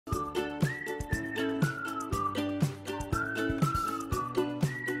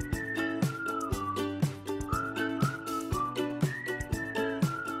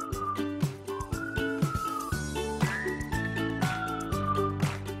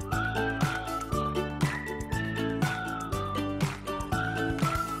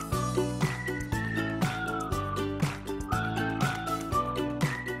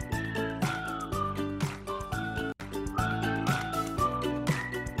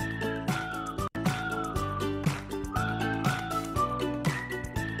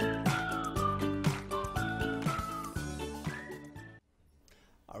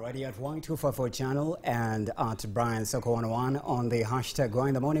Alrighty, at Y254 channel and at Brian Soko 101 on the hashtag Go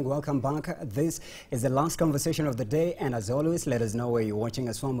in the Morning. Welcome back. This is the last conversation of the day, and as always, let us know where you're watching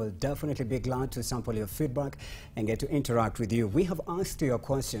us from. We'll definitely be glad to sample your feedback and get to interact with you. We have asked you a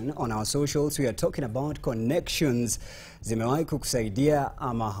question on our socials. We are talking about connections. Zimewahi kukusaidia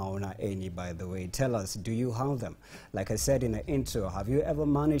ama hauna any, by the way? Tell us, do you have them? Like I said in the intro, have you ever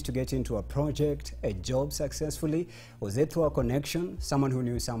managed to get into a project, a job successfully? Was it through a connection? Someone who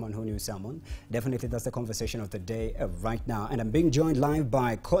knew someone who knew someone? Definitely that's the conversation of the day right now. And I'm being joined live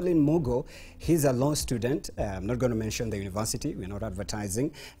by Colin Mugo. He's a law student. I'm not going to mention the university. We're not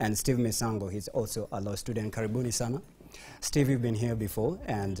advertising. And Steve Misango, he's also a law student. Karibuni sana. Steve, you've been here before,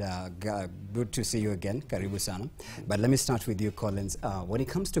 and good to see you again. Karibu sana. But let me start with you, Collins. When it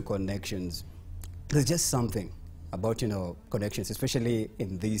comes to connections, there's just something about, connections, especially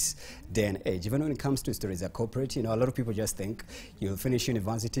in this day and age. Even when it comes to stories at corporate, a lot of people just think you'll finish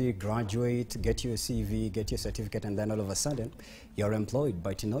university, graduate, get your CV, get your certificate, and then all of a sudden you're employed.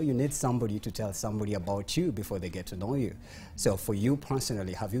 But you need somebody to tell somebody about you before they get to know you. So for you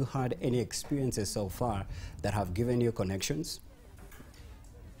personally, have you had any experiences so far that have given you connections?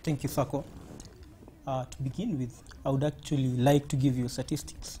 Thank you, Sako. To begin with, I would actually like to give you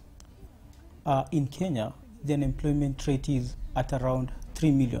statistics. In Kenya, the unemployment rate is at around 3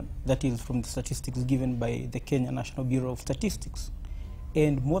 million. That is from the statistics given by the Kenya National Bureau of Statistics.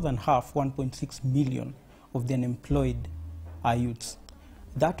 And more than half, 1.6 million of the unemployed are youths.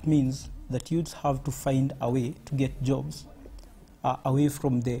 That means that youths have to find a way to get jobs away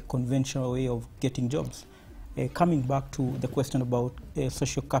from the conventional way of getting jobs. Coming back to the question about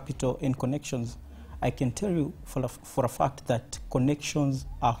social capital and connections, I can tell you for a fact that connections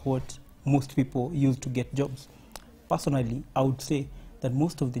are what most people use to get jobs. Personally, I would say that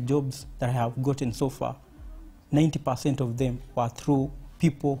most of the jobs that I have gotten so far, 90% of them were through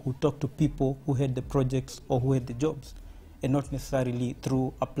people who talk to people who had the projects or who had the jobs, and not necessarily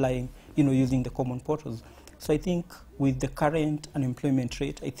through applying, using the common portals. So I think with the current unemployment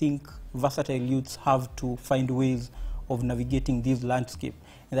rate, I think versatile youths have to find ways of navigating this landscape,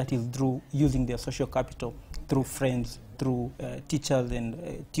 and that is through using their social capital, through friends, through teachers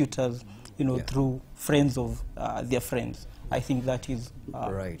and tutors, through friends of their friends. I think that is...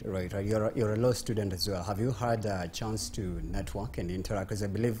 Right. You're a law student as well. Have you had a chance to network and interact? Because I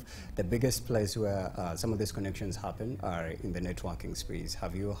believe the biggest place where some of these connections happen are in the networking space.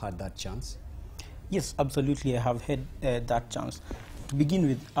 Have you had that chance? Yes, absolutely. I have had that chance. To begin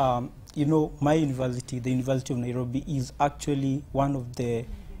with, my university, the University of Nairobi, is actually one of the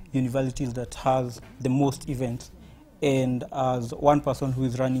universities that has the most events. And as one person who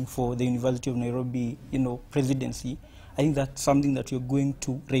is running for the University of Nairobi, presidency, I think that's something that we're going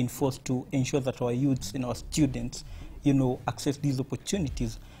to reinforce to ensure that our youths and our students, access these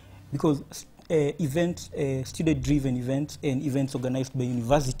opportunities. Because events, student-driven events and events organized by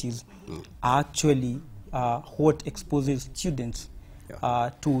universities are actually what exposes students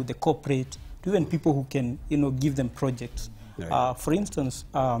to the corporate, to even people who can, give them projects. Right. For instance,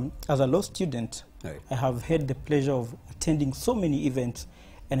 as a law student, right, I have had the pleasure of attending so many events,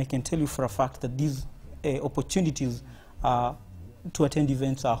 and I can tell you for a fact that these opportunities to attend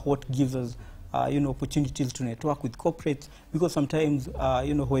events are what gives us, opportunities to network with corporates. Because sometimes,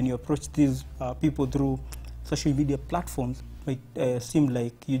 when you approach these people through social media platforms, it might seem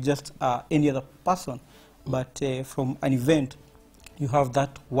like you just are any other person, but from an event, you have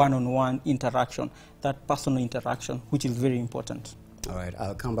that one-on-one interaction, that personal interaction, which is very important. All right,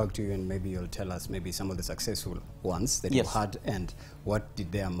 I'll come back to you and maybe you'll tell us maybe some of the successful ones that yes, you had and what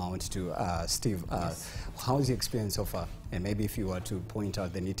did they amount to. Steve, yes, how's the experience so far? And maybe if you were to point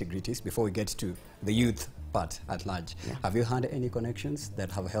out the nitty-gritties before we get to the youth part at large. Yeah. Have you had any connections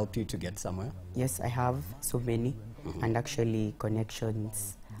that have helped you to get somewhere? Yes, I have so many. And actually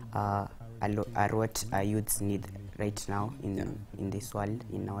connections are what our youths need right now in this world,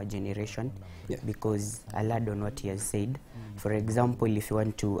 in our generation, because I learned on what he has said. For example, if you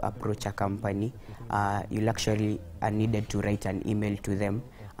want to approach a company, you'll actually are needed to write an email to them,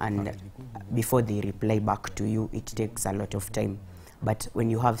 and before they reply back to you, it takes a lot of time. But when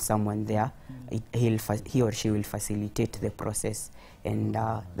you have someone there, he or she will facilitate the process, and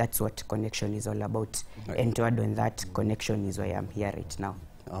that's what connection is all about. Right. And to add on that, connection is why I'm here right now.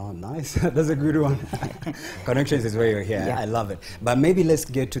 Oh, nice. That's a good one. Connections is where you're here. Yeah. I love it. But maybe let's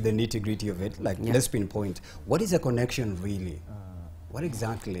get to the nitty-gritty of it. Let's pinpoint. What is a connection really? What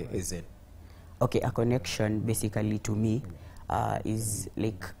exactly is it? Okay, a connection basically to me is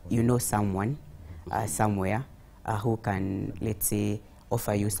like someone somewhere who can, let's say,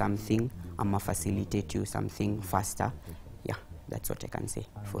 offer you something, facilitate you something faster. Yeah. That's what I can say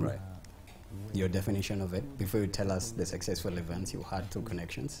for me. Your definition of it, before you tell us the successful events you had through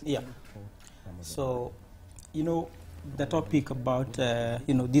connections? Yeah. So, the topic about,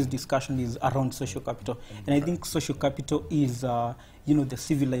 this discussion is around social capital. And I think social capital is, the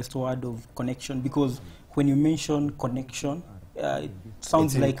civilized word of connection, because when you mention connection, it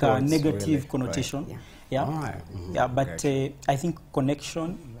sounds like a negative connotation. Right. Yeah. Yeah, but I think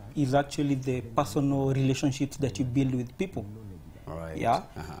connection is actually the personal relationships that you build with people. Right. Yeah.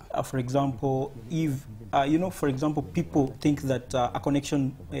 For example, if for example, people think that a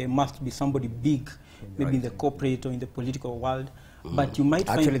connection must be somebody big, maybe in the corporate or in the political world, but you might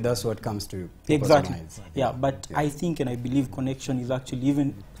actually find that's what comes to people's minds. Yeah, but I think and I believe connection is actually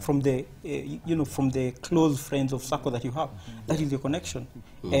even from the from the close friends of circle that you have. That is your connection,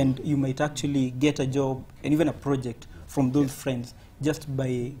 and you might actually get a job and even a project from those friends just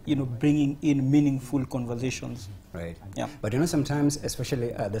by bringing in meaningful conversations. Right. Yeah. But sometimes, especially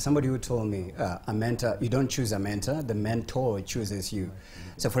there's somebody who told me a mentor, you don't choose a mentor, the mentor chooses you.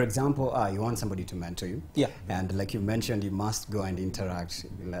 So for example, you want somebody to mentor you. Yeah. And like you mentioned, you must go and interact,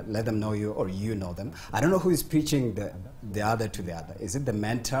 let them know you or you know them. I don't know who is preaching the other to the other. Is it the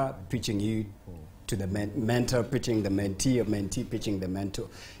mentor preaching you to the mentor preaching the mentee, or mentee preaching the mentor?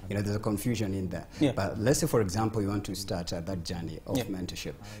 There's a confusion in there. Yeah. But let's say, for example, you want to start that journey of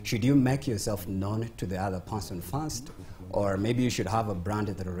mentorship. Should you make yourself known to the other person first? Or maybe you should have a brand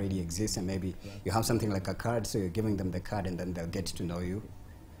that already exists, and maybe you have something like a card, so you're giving them the card and then they'll get to know you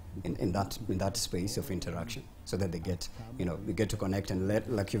in that space of interaction, so that they get, we get to connect and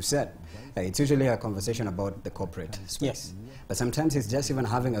like you've said, it's usually a conversation about the corporate space. But sometimes it's just even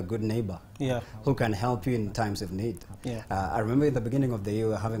having a good neighbor who can help you in times of need. I remember in the beginning of the year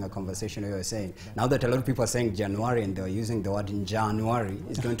we were having a conversation where we were saying, now that a lot of people are saying January and they're using the word in January,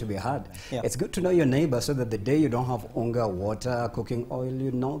 it's going to be hard. It's good to know your neighbor, so that the day you don't have unga, water, cooking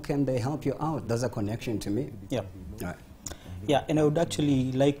oil, can they help you out? There's a connection to me. Right. Yeah, and I would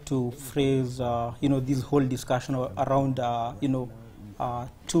actually like to phrase, this whole discussion around,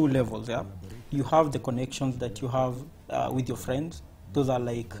 two levels. Yeah, you have the connections that you have with your friends. Those are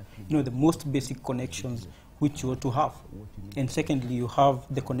like, the most basic connections which you ought to have. And secondly, you have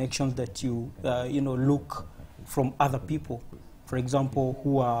the connections that you, look from other people. For example,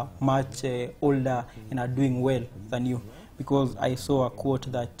 who are much older and are doing well than you. Because I saw a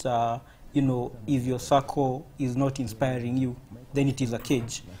quote that, if your circle is not inspiring you, then it is a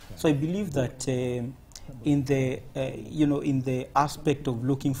cage. So I believe that in the aspect of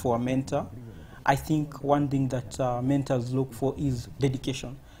looking for a mentor, I think one thing that mentors look for is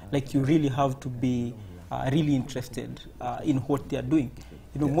dedication. Like, you really have to be really interested in what they are doing.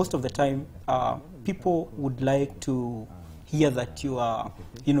 Most of the time, people would like to hear that you are,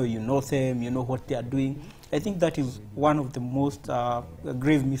 you know them, you know what they are doing. I think that is one of the most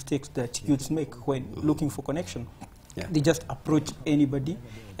grave mistakes that youths make when looking for connection. They just approach anybody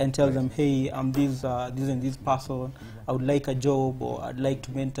and tell them, hey, I'm this and this person, I would like a job, or I'd like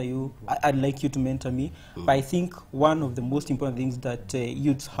to mentor you, I'd like you to mentor me. But I think one of the most important things that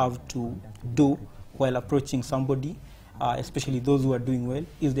youths have to do while approaching somebody, especially those who are doing well,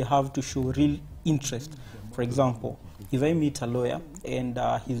 is they have to show real interest. For example, if I meet a lawyer and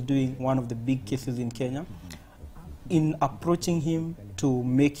he's doing one of the big cases in Kenya, in approaching him to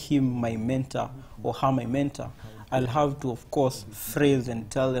make him my mentor or her my mentor, I'll have to, of course, phrase and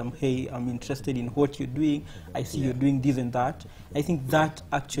tell them, hey, I'm interested in what you're doing. I see you're doing this and that. I think that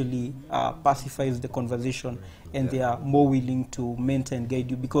actually pacifies the conversation, and they are more willing to mentor and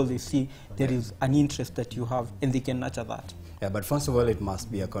guide you because they see there is an interest that you have and they can nurture that. Yeah, but first of all, it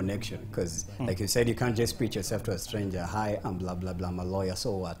must be a connection, because like you said, you can't just preach yourself to a stranger. Hi, I'm blah, blah, blah, I'm a lawyer,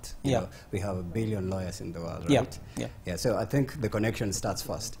 so what? You know, we have 1 billion lawyers in the world, right? Yeah, so I think the connection starts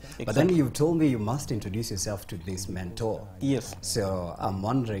first. Exactly. But then you've told me you must introduce yourself to this mentor. Yes. So I'm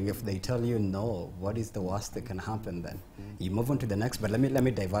wondering, if they tell you no, what is the worst that can happen then? You move on to the next, but let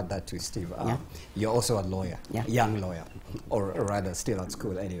me divert that to Steve. You're also a lawyer, young lawyer, or rather still at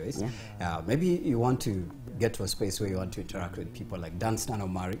school anyways. Maybe you want to get to a space where you want to interact with people like Dan Stan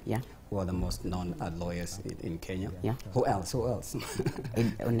Omari, who are the most known lawyers in Kenya. Who else?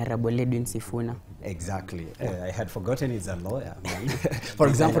 Honorable Edwin Sifuna. Exactly. I had forgotten he's a lawyer. For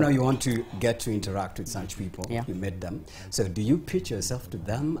example, now you want to get to interact with such people. You met them. So do you pitch yourself to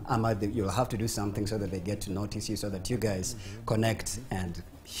them? You'll have to do something so that they get to notice you, so that you guys connect and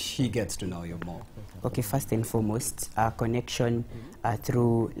he gets to know you more? Okay, first and foremost, connection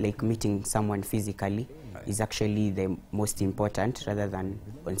through like meeting someone physically is actually the most important, rather than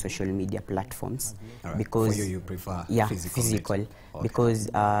on social media platforms. Because for you prefer physical. Okay. Because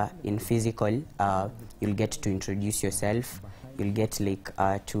in physical, you'll get to introduce yourself, you'll get like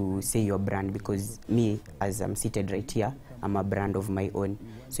to say your brand, because me, as I'm seated right here, I'm a brand of my own.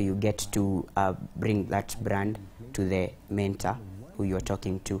 So you get to bring that brand to the mentor who you're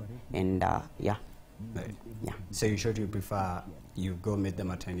talking to, and yeah. Right. Yeah. So you should you prefer you go meet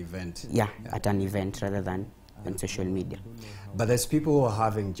them at an event? Yeah, at an event rather than on social media. But there's people who are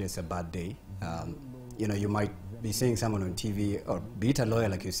having just a bad day. You know, you might be seeing someone on TV, or be it a lawyer,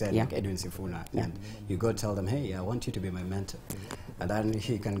 like you said, like Edwin Sifuna, and you go tell them, hey, I want you to be my mentor. And then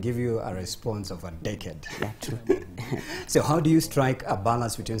he can give you a response of a decade. Yeah, true. So how do you strike a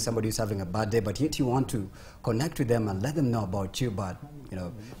balance between somebody who's having a bad day, but yet you want to connect with them and let them know about you, but you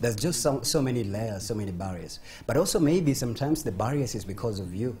know, there's just so many layers, so many barriers. But also maybe sometimes the barriers is because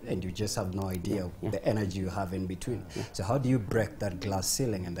of you, and you just have no idea the energy you have in between. So how do you break that glass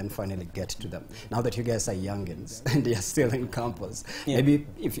ceiling and then finally get to them? Now that you guys are youngins and you're still in campus, maybe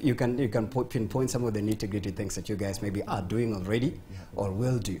if you can pinpoint some of the nitty-gritty things that you guys maybe are doing already or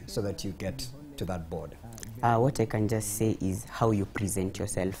will do, so that you get to that board. What I can just say is how you present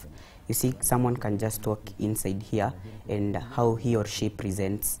yourself. You see, someone can just talk inside here, and how he or she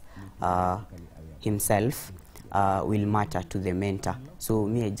presents himself will matter to the mentor. So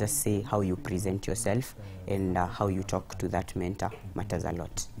me, I just say how you present yourself and how you talk to that mentor matters a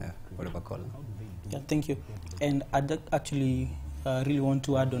lot. Yeah. What about Colin? Yeah, thank you. And I'd actually really want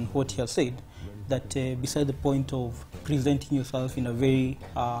to add on what he has said, that beside the point of presenting yourself in a very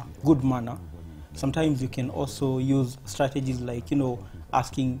good manner, sometimes you can also use strategies like, you know,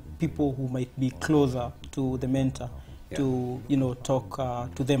 asking people who might be closer to the mentor to, you know, talk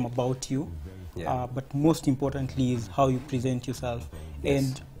to them about you. But most importantly is how you present yourself.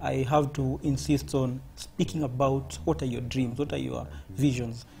 And I have to insist on speaking about what are your dreams, what are your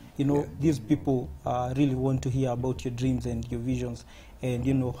visions. You know, these people really want to hear about your dreams and your visions, and,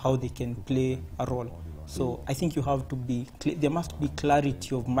 you know, how they can play a role. So I think you have to be, there must be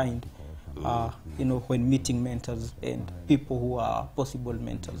clarity of mind, you know, when meeting mentors and people who are possible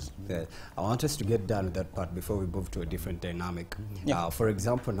mentors. Yeah. I want us to get done with that part before we move to a different dynamic. For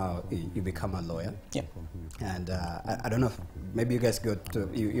example, now you become a lawyer. And I don't know, maybe you guys go to,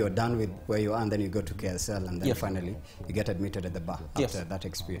 you're done with where you are, and then you go to KSL, and then finally you get admitted at the bar after that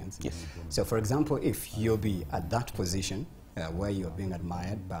experience. So for example, if you'll be at that position, where you're being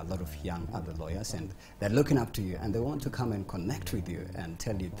admired by a lot of young other lawyers, and they're looking up to you, and they want to come and connect with you and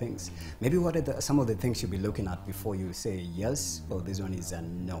tell you things. Maybe what are some of the things you'll be looking at before you say yes, or this one is a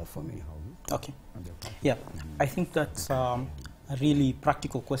no for me? Okay. Yeah, I think that's a really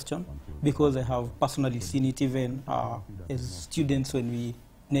practical question, because I have personally seen it even as students when we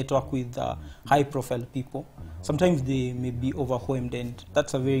network with high-profile people. Sometimes they may be overwhelmed, and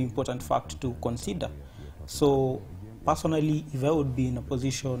that's a very important fact to consider. So personally, if I would be in a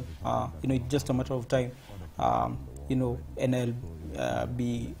position, you know, it's just a matter of time, you know, and I'll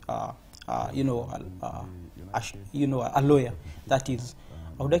be, you know, a lawyer, that is,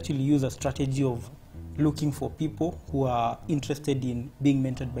 I would actually use a strategy of looking for people who are interested in being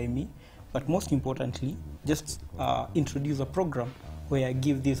mentored by me, but most importantly, just introduce a program where I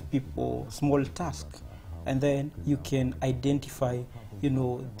give these people small tasks, and then you can identify, you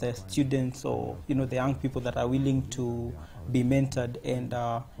know, the students or, you know, the young people that are willing to be mentored, and,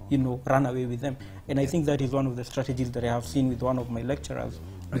 you know, run away with them. And I think that is one of the strategies that I have seen with one of my lecturers,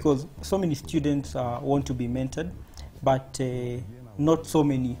 because so many students want to be mentored, but not so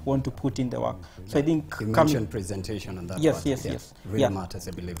many want to put in the work. So I think you mentioned presentation on that. Yes, part. Really matters,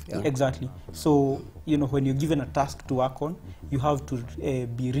 I believe. Exactly. So, you know, when you're given a task to work on, you have to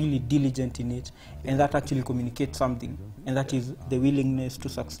be really diligent in it, and that actually communicates something, and that is the willingness to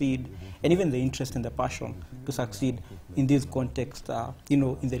succeed, and even the interest and the passion to succeed in this context, you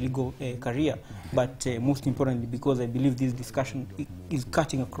know, in the legal career. But most importantly, because I believe this discussion is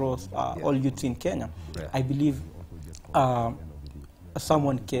cutting across all youths in Kenya, I believe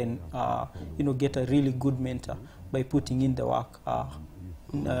someone can, you know, get a really good mentor by putting in the work,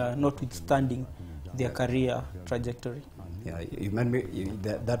 notwithstanding their career trajectory. Yeah, you made me,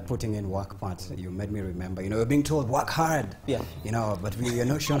 that putting in work part, you made me remember, you know, we're being told work hard, you know, but we are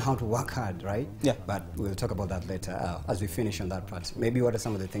not shown how to work hard, right? But we'll talk about that later as we finish on that part. Maybe what are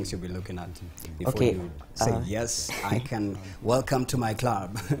some of the things you'll be looking at before you say, yes, I can welcome to my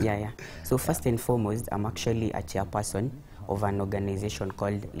club? So first and foremost, I'm actually a chairperson of an organization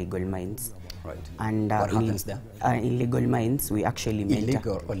called Legal Minds. And what happens there? In Legal Minds, we actually mentor...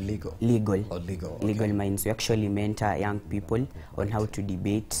 Illegal or legal? Legal. Or legal, okay. Legal Minds. We actually mentor young people on how to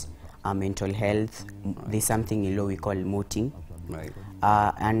debate mental health. There's something in law we call mooting.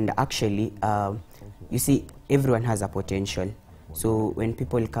 And actually, you see, everyone has a potential. So when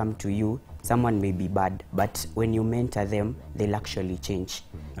people come to you, someone may be bad, but when you mentor them, they'll actually change.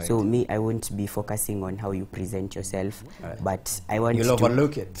 Right. So me, I won't be focusing on how you present yourself, right. but I want You'll to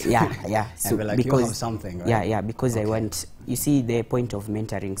overlook it. Yeah, yeah. So and be like, because you have something, right? Yeah, yeah. Because okay. I want. You see, the point of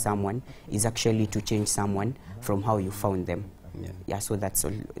mentoring someone is actually to change someone from how you found them. Yeah. Yeah. So that's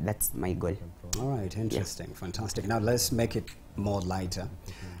all. That's my goal. All right. Interesting. Yeah. Fantastic. Now let's make it more lighter.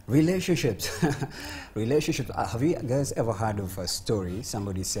 Relationships. Relationships. Have you guys ever heard of a story?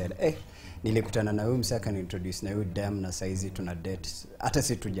 Somebody said, "Hey, nilikutana na huyu msaka introduce na huyu dem na saizi tuna date. Hata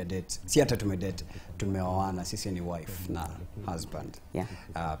si tuja date. Si hata tumedate. Tumeoana. Sisi ni wife na husband." Yeah.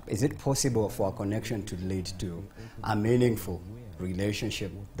 Is it possible for a connection to lead to a meaningful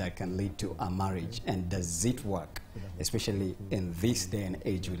relationship that can lead to a marriage? And does it work, especially in this day and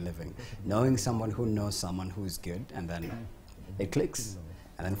age we live in? Knowing someone who knows someone who is good, and then it clicks,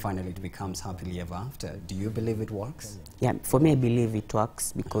 and then finally it becomes happily ever after. Do you believe it works? Yeah, for me, I believe it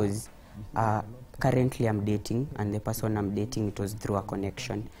works because currently I'm dating, and the person I'm dating, it was through a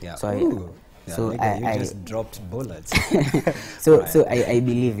connection. Yeah. So you just dropped bullets. So right. so I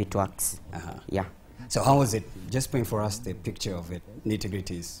believe it works. Yeah. So how was it? Just paint for us the picture of it,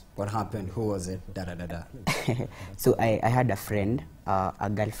 nitty-gritties. What happened? Who was it? Da da da da. So I had a friend, a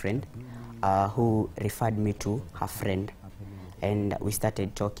girlfriend, who referred me to her friend, and we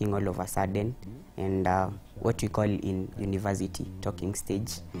started talking all of a sudden, and what we call in university talking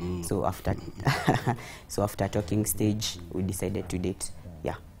stage. So after talking stage, we decided to date.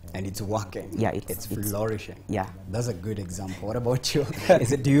 Yeah. And it's working. Yeah, it's flourishing. Yeah, that's a good example. What about you?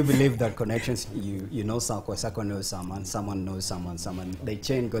 Do you believe that connections, you know Sako knows someone knows someone, they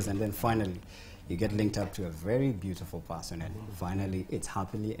chain goes, and then finally you get linked up to a very beautiful person, and finally it's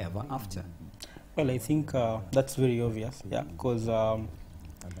happily ever after? Well, I think that's very obvious, yeah, because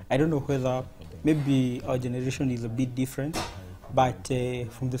I don't know whether maybe our generation is a bit different, but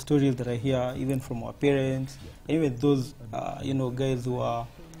from the stories that I hear, even from our parents, even those guys who are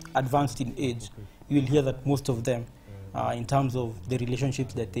advanced in age, you will hear that most of them, in terms of the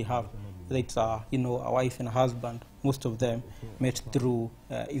relationships that they have, whether it's a wife and a husband, most of them met through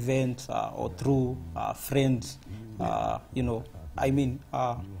events or through friends.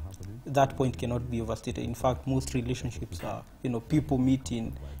 That point cannot be overstated. In fact, most relationships are, people meet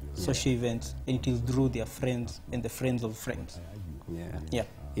in social events, and it is through their friends and the friends of friends. Yeah. Yeah.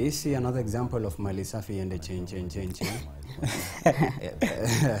 You see another example of Malisafi and the change.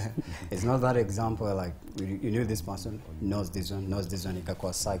 It's not that example like you knew this person, knows this one,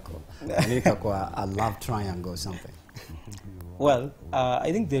 ikakwa cycle. And ikakwa a love triangle or something. Well,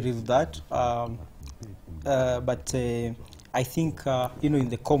 I think there is that, but I think, in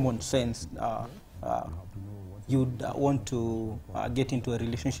the common sense, you'd want to get into a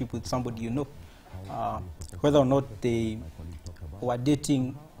relationship with somebody whether or not they were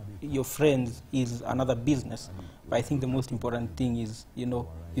dating your friends is another business. But I think the most important thing is, you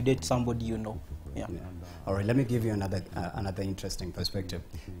date somebody you know. Yeah. All right, let me give you another interesting perspective.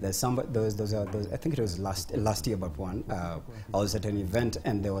 There's somebody, those I think it was last year, but one. I was at an event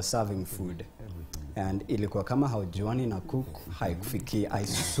and they were serving food, and ilikuwa kama haujuani na cook haikufiki. I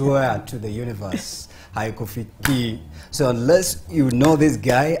swear to the universe, haikufiki. So unless you know this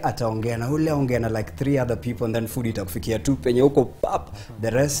guy, ataongea na ule ongea na like 3 other people, and then food itakufikia tu penye uko pap. The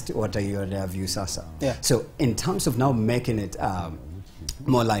rest wataionea view sasa. Yeah. So in terms of now making it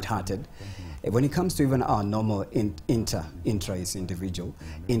more lighthearted, when it comes to even our normal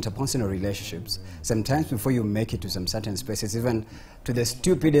interpersonal relationships, sometimes before you make it to some certain spaces, even to the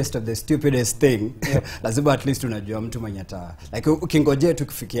stupidest of the stupidest thing, lazima at least unajua mtu mwenye ata like ukingojea tu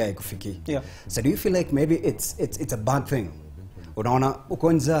kufikia ikufiki. Yeah. So do you feel like maybe it's a bad thing? Unaona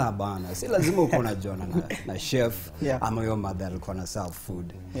uko njaa bana, si lazima uko unajuana na chef ama your mother alikuwa na serve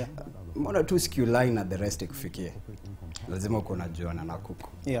food. Mbona tu siku line na the rest ikufikie? Lazima uko unajuana na kuku.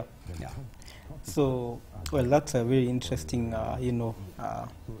 Yeah. So, well, that's a very interesting,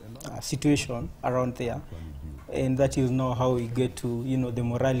 situation around there, and that is now how we get to, the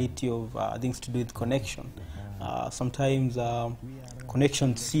morality of things to do with connection. Sometimes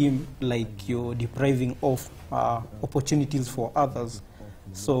connections seem like you're depriving of opportunities for others.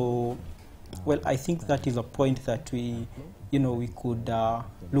 So, well, I think that is a point that we could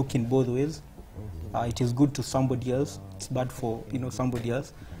look in both ways. It is good to somebody else. It's bad for somebody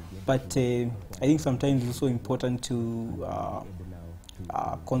else. But I think sometimes it's also important to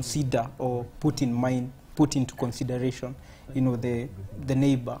consider or put into consideration, the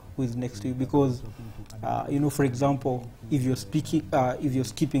neighbor who is next to you, because for example, if you're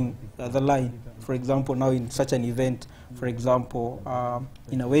skipping the line, for example, now in such an event, for example,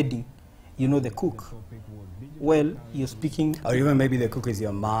 in a wedding, you know the cook. Well, you're speaking... Or even maybe the cook is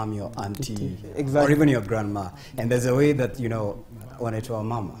your mom, your auntie, Exactly. or even your grandma. And there's a way that, you know, when it's our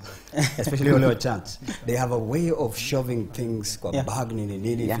mama, especially wale church, they have a way of shoving things kwa bag nini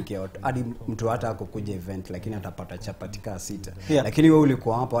nini fikia hadi mtu hata akukuja event lakini atapata chapati kaa 6. Lakini wewe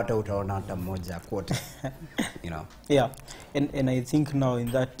ulikuwa hapo hata utaona hata moja quote. You know. Yeah. And I think now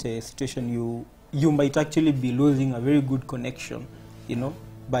in that situation you might actually be losing a very good connection, you know,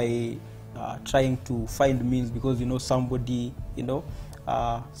 by trying to find means because you know somebody, you know,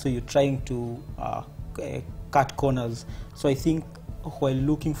 so you're trying to cut corners. So I think while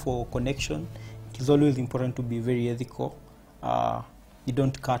looking for connection, it is always important to be very ethical. You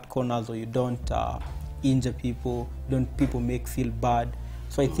don't cut corners, or you don't injure people, don't people make feel bad.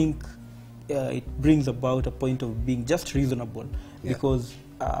 So I think it brings about a point of being just reasonable, because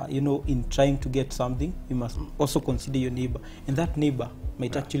you know, in trying to get something, you must also consider your neighbor, and that neighbor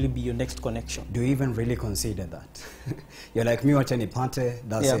might actually be your next connection. Do you even really consider that? You're like me, watching pate,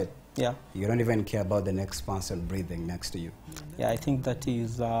 that's it. Yeah. You don't even care about the next person breathing next to you. Yeah, I think that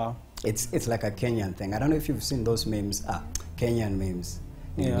is... It's like a Kenyan thing. I don't know if you've seen those memes, Kenyan memes.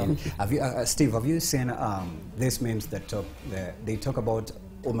 Yeah. Have you, Steve, have you seen these memes that they talk about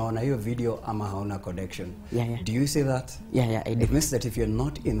umeona hiyo video ama hauna connection? Yeah. Do you see that? Yeah, I do. It means that if you're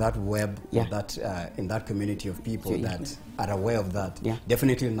not in that web, or that in that community of people that are aware of that,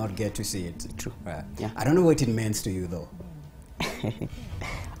 definitely will not get to see it. True. Yeah. I don't know what it means to you though.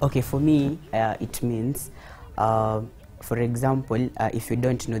 Okay, for me, it means, for example, if you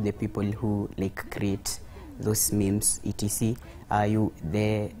don't know the people who like create those memes, etc.,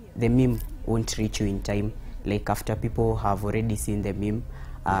 the meme won't reach you in time. Like after people have already seen the meme,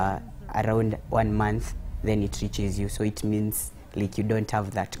 around 1 month, then it reaches you. So it means like you don't have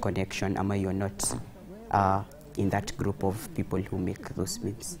that connection, or you're not in that group of people who make those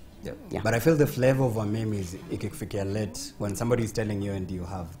memes. Yeah. But I feel the flavor of a meme is ikifikia late when somebody is telling you and you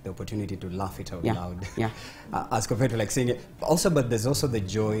have the opportunity to laugh it out loud. As compared to like seeing it. Also, but there's also the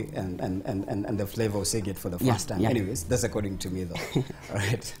joy and the flavor of seeing it for the first time. Anyways, that's according to me though. All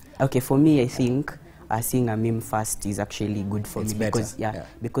right. Okay, for me, I think seeing a meme first is actually good for me because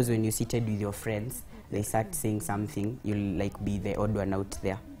because when you're seated with your friends, they start saying something, you'll like be the odd one out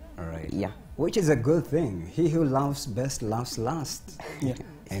there. All right. Yeah. Which is a good thing. He who laughs best laughs last. Yeah.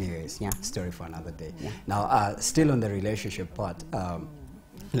 Anyways, story for another day. Now, still on the relationship part,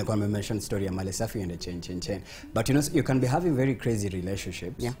 like when we mentioned story of Malisafi and the chain. But you know, you can be having very crazy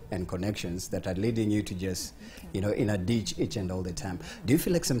relationships and connections that are leading you to just, you know, in a ditch each and all the time. Do you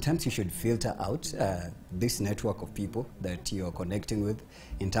feel like sometimes you should filter out this network of people that you're connecting with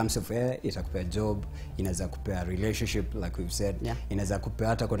in terms of inaweza kupea job, inaweza kupea relationship, like we've said, inaweza kupea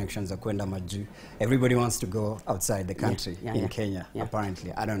hata connections za kwenda majuu. Everybody wants to go outside the country in Kenya,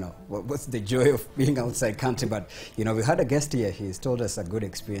 apparently. I don't know what's the joy of being outside country, but you know, we had a guest here. He's told us a good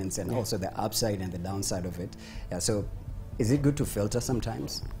experience and also the upside and the downside of it. So is it good to filter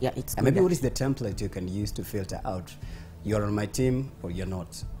sometimes? Yeah, it's and good. Maybe what is the template you can use to filter out you're on my team or you're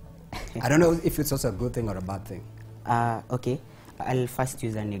not? I don't know if it's also a good thing or a bad thing. Okay, I'll first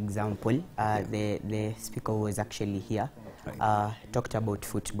use an example. The speaker was actually here, talked about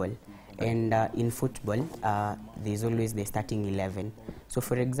football. And in football, there's always the starting 11. So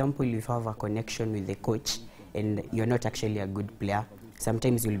for example, if you have a connection with the coach and you're not actually a good player,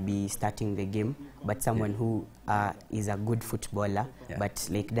 sometimes you'll be starting the game, but someone who is a good footballer, but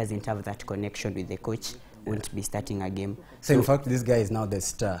like doesn't have that connection with the coach, won't be starting a game. So in fact, this guy is now the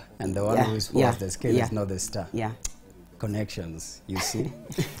star, and the one who is the skill is now the star. Connections, you see?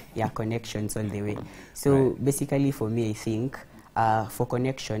 Connections all the way. So basically for me, I think for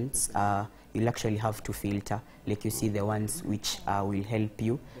connections, you'll actually have to filter. Like you see the ones which will help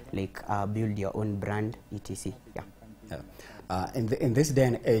you, like build your own brand, etc. In this day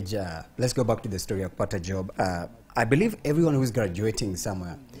and age, let's go back to the story of Pata Job. I believe everyone who's graduating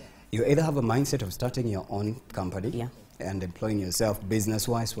somewhere, you either have a mindset of starting your own company and employing yourself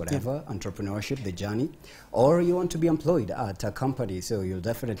business-wise, whatever, entrepreneurship, the journey, or you want to be employed at a company. So you'll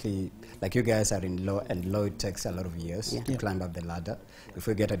definitely, like you guys are in law, and law takes a lot of years to climb up the ladder.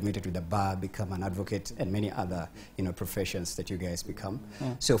 Before you get admitted to the bar, become an advocate, and many other, you know, professions that you guys become.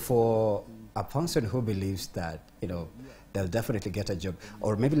 So for a person who believes that, you know, they'll definitely get a job,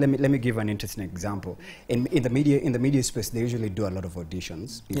 or maybe let me give an interesting example. In the media space, they usually do a lot of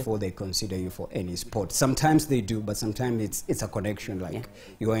auditions before they consider you for any sport. Sometimes they do, but sometimes it's a connection. Like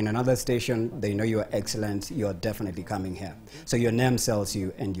you are in another station, they know you are excellent, you are definitely coming here. So your name sells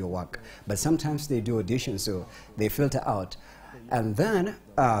you and your work. But sometimes they do auditions, so they filter out. And then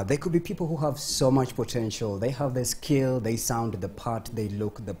there could be people who have so much potential. They have the skill, they sound the part, they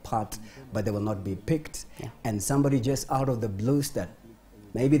look the part, but they will not be picked. Yeah. And somebody just out of the blues that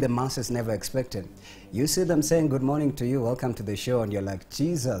maybe the masses never expected. You see them saying good morning to you, welcome to the show, and you're like,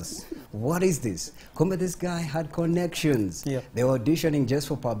 Jesus, what is this? Kumbe, this guy had connections. Yeah. They were auditioning just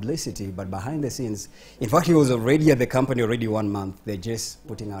for publicity, but behind the scenes, in fact, he was already at the company already 1 month. They're just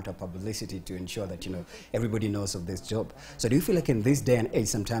putting out a publicity to ensure that, you know, everybody knows of this job. So do you feel like in this day and age,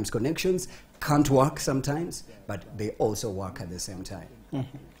 sometimes connections can't work sometimes, but they also work at the same time?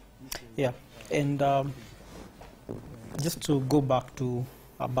 Mm-hmm. Yeah, and just to go back to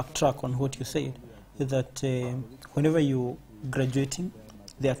backtrack on what you said, is that whenever you're graduating,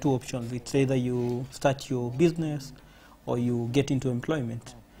 there are two options. It's either you start your business or you get into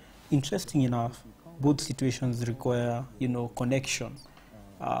employment. Interesting enough, both situations require, you know, connection.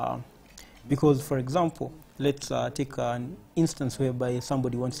 Because, for example, let's take an instance whereby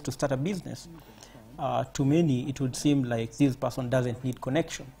somebody wants to start a business. To many, it would seem like this person doesn't need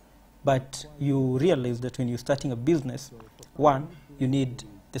connection. But you realize that when you're starting a business, one, you need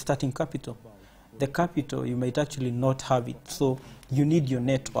the starting capital. The capital, you might actually not have it. So you need your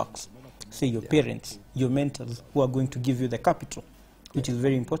networks, say your parents, your mentors, who are going to give you the capital, which is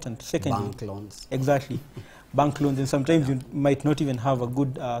very important. Secondly, bank loans. Exactly. Bank loans, and sometimes you might not even have a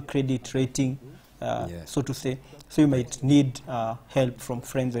good credit rating, so to say. So you might need help from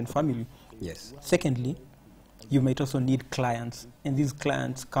friends and family. Yes. Secondly, you might also need clients, and these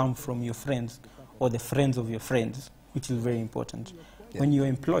clients come from your friends or the friends of your friends, which is very important. Yeah. When you're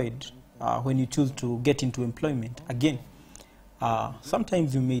employed, when you choose to get into employment, again,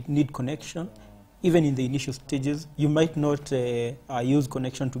 sometimes you may need connection. Even in the initial stages, you might not use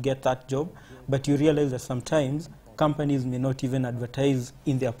connection to get that job, but you realize that sometimes companies may not even advertise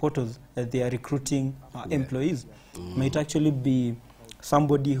in their portals that they are recruiting employees. Might actually be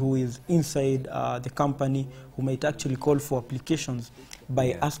somebody who is inside the company who might actually call for applications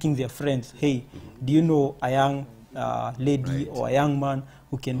by asking their friends, hey, do you know a young lady or a young man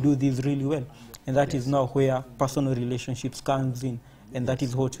who can do this really well? And that is now where personal relationships comes in, and that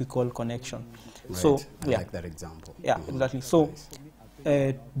is what we call connection. Right. So I like that example. Yeah, exactly. So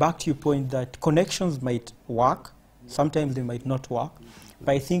back to your point that connections might work, sometimes they might not work,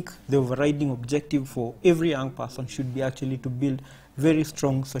 but I think the overriding objective for every young person should be actually to build very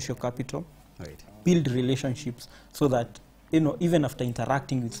strong social capital, build relationships, so that, you know, even after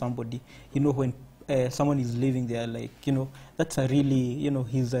interacting with somebody, you know, when someone is living there, like, you know, that's a really, you know,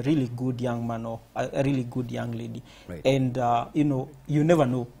 he's a really good young man or a really good young lady. And, you know, you never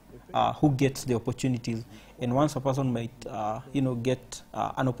know who gets the opportunities. And once a person might, you know, get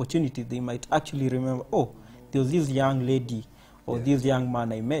an opportunity, they might actually remember, oh, there was this young lady or this young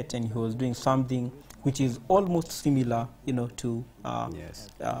man I met, and he was doing something which is almost similar, you know, to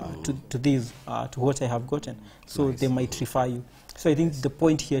to this, to what I have gotten. So they might refer you. So I think the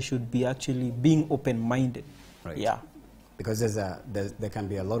point here should be actually being open-minded. Yeah. Because there can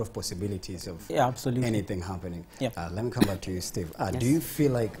be a lot of possibilities of absolutely anything happening. Let me come back to you, Steve. Yes. Do you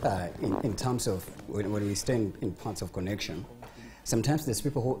feel like in terms of when we stay in parts of connection, sometimes there's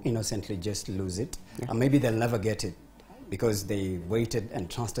people who innocently just lose it, and maybe they'll never get it because they waited and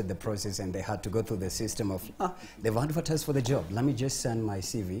trusted the process, and they had to go through the system of, they've advertised for the job, let me just send my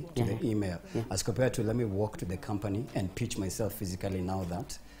CV to the email, as compared to let me walk to the company and pitch myself physically now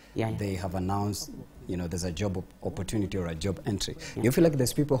that they have announced, you know, there's a job opportunity or a job entry. You feel like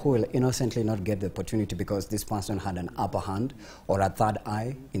there's people who will innocently not get the opportunity because this person had an upper hand or a third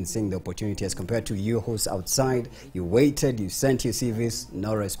eye in seeing the opportunity, as compared to you who's outside, you waited, you sent your CVs,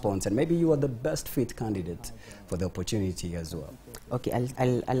 no response, and maybe you are the best fit candidate for the opportunity as well. Okay,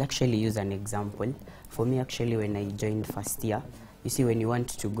 I'll actually use an example. For me, actually, when I joined first year, you see, when you want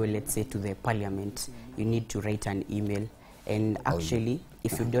to go, let's say, to the parliament, you need to write an email. And actually,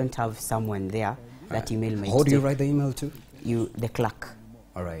 if you don't have someone there, that email might... How do you write the email to? The clerk.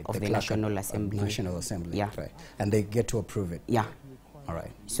 All right. Of the National Assembly. National Assembly. Yeah. Right. And they get to approve it. Yeah. All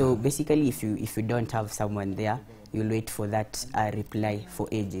right. So basically, if you don't have someone there, you'll wait for that reply for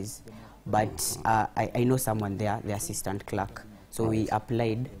ages. But I know someone there, the assistant clerk. So we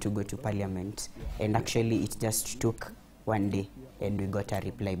applied to go to parliament, and actually it just took 1 day, and we got a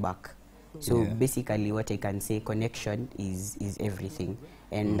reply back. So basically, what I can say, connection is everything.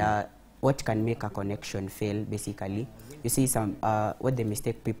 And what can make a connection fail, basically, you see, what the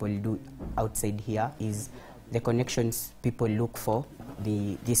mistake people do outside here is the connections people look for,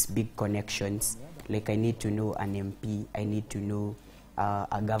 these big connections. Like, I need to know an MP, I need to know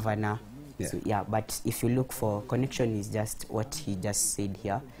a governor. So, but if you look for connection, is just what he just said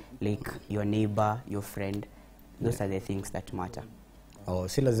here, like your neighbor, your friend. those are the things that matter. Oh,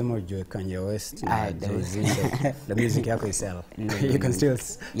 si lazima ujue Kanye West na the- Jay-Z, the music yako isell. No, You no, can no. still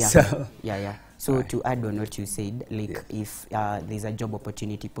Yeah, sell. yeah. So to add on what you said, like if there's a job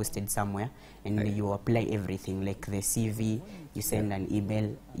opportunity posted somewhere and you apply everything, like the CV, you send an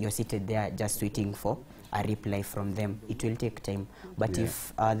email, you're seated there just waiting for a reply from them. It will take time. But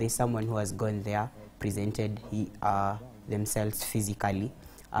if there's someone who has gone there, presented themselves physically,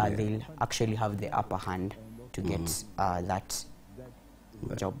 they'll actually have the upper hand to get that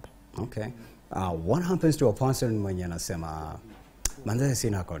job. Okay. What happens to a person mwenye anasema manze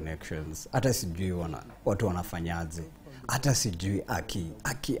sina connections, hata sijui watu wanafanyaje, hata sijui aki,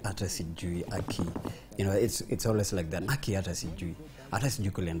 hata sijui aki. You know, it's always like that. Aki hata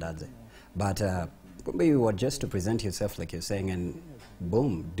sijui kulendaje. But maybe you were just to present yourself like you're saying, and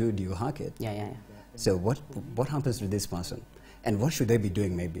boom, dude, you hack it. Yeah. So what happens to this person? And what should they be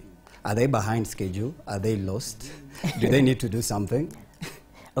doing maybe? Are they behind schedule? Are they lost? Do they need to do something?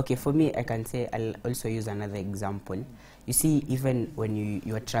 Okay, for me, I can say I'll also use another example. You see, even when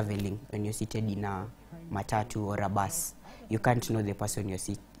you are traveling, when you're seated in a matatu or a bus, you can't know the person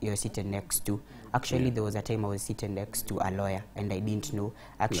you're seated next to. Actually, there was a time I was seated next to a lawyer, and I didn't know.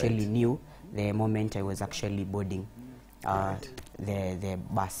 Actually knew the moment I was actually boarding the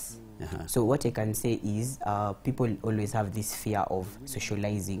bus. So what I can say is people always have this fear of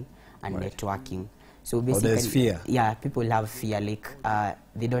socializing and networking. So basically, there's fear. Yeah, people have fear, like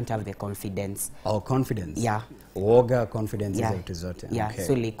they don't have the confidence. Confidence. Yeah. Woga, confidence Yeah. is zote. Yeah. Okay.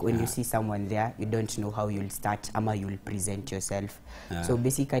 So like when you see someone there, you don't know how you'll start, ama you'll present yourself. So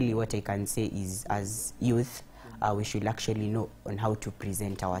basically, what I can say is, as youth, we should actually know on how to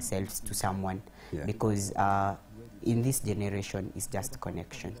present ourselves to someone, because in this generation, it's just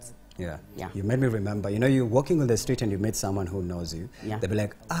connections. Yeah. Yeah. You made me remember, you know, you're walking on the street and you meet someone who knows you. Yeah. They'll be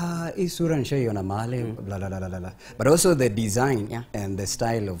like, isura nshaiona mahali, blah, blah, blah, blah, blah. But also the design and the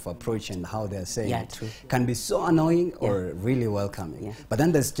style of approach and how they're saying it true. can be so annoying or really welcoming. Yeah. But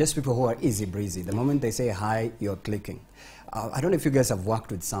then there's just people who are easy breezy. The moment they say hi, you're clicking. I don't know if you guys have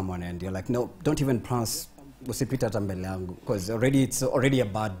worked with someone and you're like, no, don't even pass usipita hata mbele yangu, because it's already a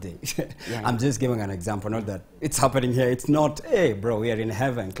bad day. I'm just giving an example, not that it's happening here. It's not, hey bro, we are in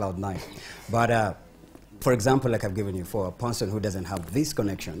heaven, cloud 9. But for example, like I've given you, for a person who doesn't have these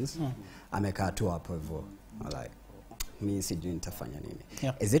connections, amekaa tu hapo hivyo, like mi sijui nitafanya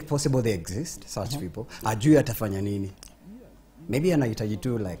nini. Is it possible they exist, such people? Ajui atafanya nini? Maybe anahitaji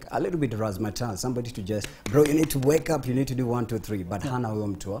tu like a little bit razzmatazz, somebody to just, bro, you need to wake up, you need to do 1, 2, 3, but hana huyo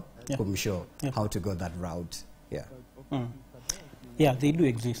mtu kumshow how to go that route. Yeah, they do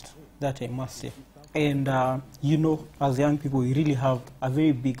exist, that I must say. And you know, as young people, we really have a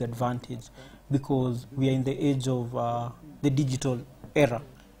very big advantage because we are in the age of the digital era.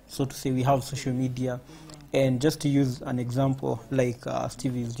 So to say, we have social media. And just to use an example like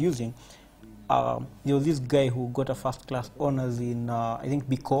Steve is using, there was this guy who got a first-class honors in, I think,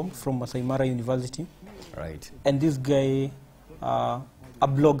 BCom from Masai Mara University. Right. And this guy, a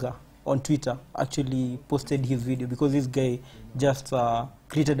blogger on Twitter, actually posted his video because this guy just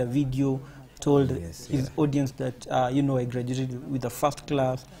created a video, told his audience that, you know, I graduated with a first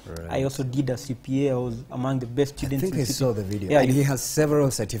class. Right. I also did a CPA. I was among the best students. I think I saw the video. Yeah, and he has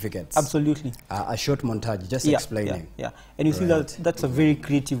several certificates. Absolutely. A short montage just explaining. Yeah. And you see that's a very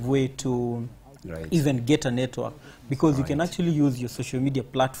creative way to even get a network, because you can actually use your social media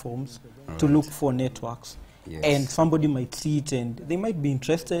platforms to look for networks. And somebody might see it and they might be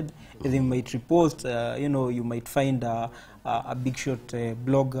interested, they might repost, you know, you might find a big shot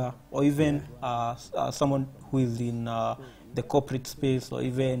blogger, or even someone who is in the corporate space or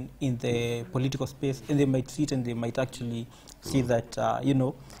even in the political space, and they might see it and they might actually see that, you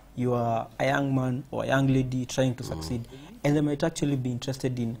know, you are a young man or a young lady trying to succeed, and they might actually be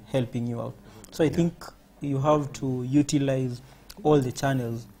interested in helping you out. So I think you have to utilize all the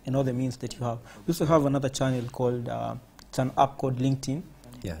channels and all the means that you have. We also have another channel called, it's an app called LinkedIn.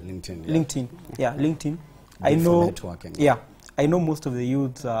 Yeah, LinkedIn. LinkedIn. Yeah, LinkedIn. I know. Networking. Yeah, I know most of the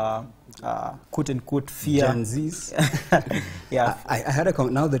youths quote unquote fear. Gen Zs. Yeah. I had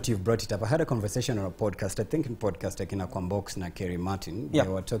now that you've brought it up, I had a conversation on a podcast. I think in podcast like in Akwambox na Kerry Martin, they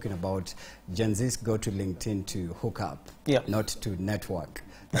were talking about Gen Zs go to LinkedIn to hook up, not to network.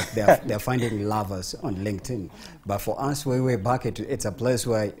 Like they're finding lovers on LinkedIn. But for us, way back, it's a place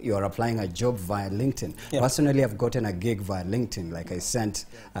where you're applying a job via LinkedIn. Personally, I've gotten a gig via LinkedIn. Like I sent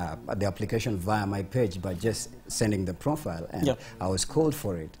the application via my page by just sending the profile, and I was called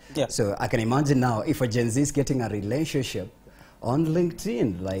for it. So I can imagine now if a Gen Z is getting a relationship on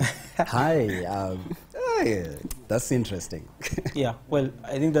LinkedIn, like, hi, Hey, that's interesting. Yeah, well,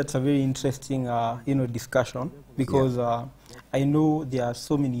 I think that's a very interesting, discussion, because I know there are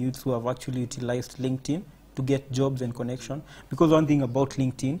so many youths who have actually utilized LinkedIn to get jobs and connection. Because one thing about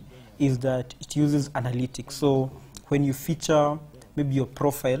LinkedIn is that it uses analytics. So when you feature maybe your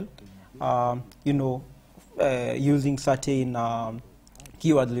profile, using certain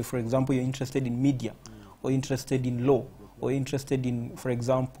keywords, like for example, you're interested in media, or interested in law, or interested in, for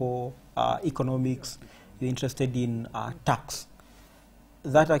example, economics, you're interested in tax.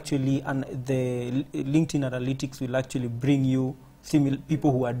 That actually, and the LinkedIn analytics will actually bring you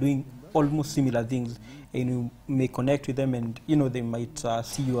people who are doing almost similar things, and you may connect with them, and they might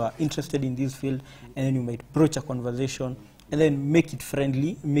see you are interested in this field, and then you might broach a conversation, and then make it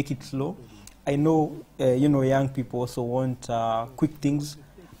friendly, make it slow. I know, young people also want quick things,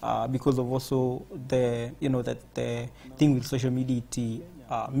 because of also the, that the thing with social media, it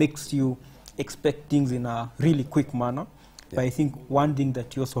makes you expect things in a really quick manner. Yeah. But I think one thing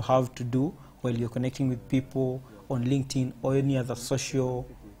that you also have to do while you're connecting with people on LinkedIn or any other social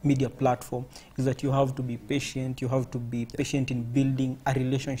media platform is that you have to be patient. You have to be patient in building a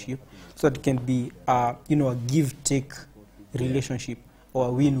relationship, so it can be, a give-take relationship, or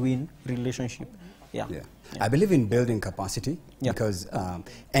a win-win relationship. Yeah. I believe in building capacity, because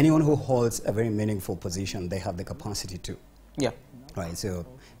anyone who holds a very meaningful position, they have the capacity to. Yeah. Right. So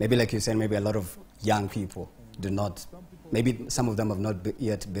maybe, like you said, maybe a lot of young people do not. Maybe some of them have not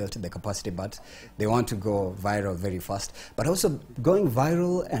yet built the capacity, but they want to go viral very fast. But also, going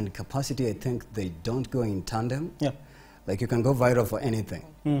viral and capacity, I think they don't go in tandem. Yeah. Like, you can go viral for anything.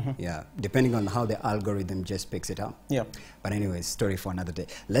 Yeah, depending on how the algorithm just picks it up. Yeah. But anyway, story for another day.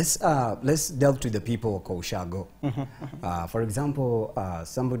 Let's delve to the people of Koshago. For example,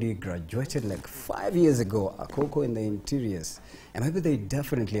 somebody graduated like 5 years ago, a Coco in the interiors, and maybe they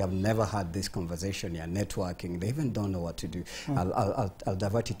definitely have never had this conversation. Yeah, networking. They even don't know what to do. I'll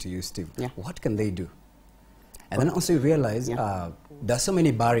divert it to you, Steve. Yeah. What can they do? And then also you realize there are so many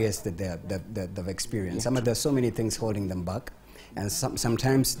barriers that they've experienced. There's so many things holding them back, and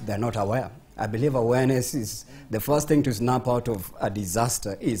sometimes they're not aware. I believe awareness is the first thing to snap out of a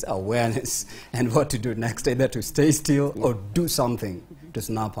disaster, is awareness and what to do next, either to stay still or do something to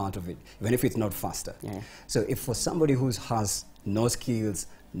snap out of it, even if it's not faster. So if for somebody who has no skills,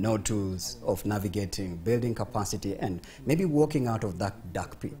 no tools of navigating, building capacity, and maybe walking out of that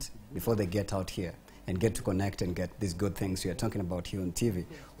dark pit before they get out here and get to connect and get these good things we are talking about here on TV,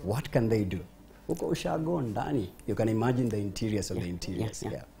 what can they do? You can imagine the interiors of the interiors.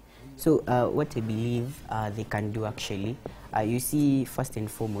 So what I believe they can do actually, you see, first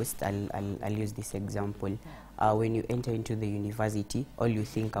and foremost, I'll use this example. When you enter into the university, all you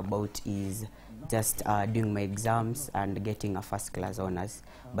think about is just doing my exams and getting a first-class honors,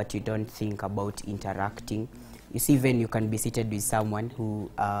 but you don't think about interacting. You see, even you can be seated with someone who,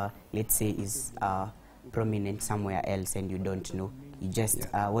 let's say, is prominent somewhere else, and you don't know. You just,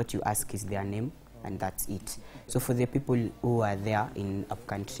 what you ask is their name, and that's it. So for the people who are there in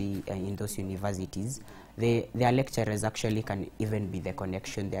upcountry, in those universities, their lecturers actually can even be the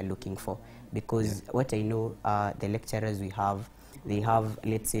connection they're looking for. Because what I know, the lecturers we have, they have,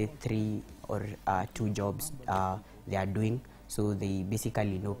 let's say, 3 or 2 jobs they are doing. So they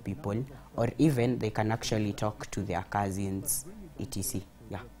basically know people, or even they can actually talk to their cousins, etc.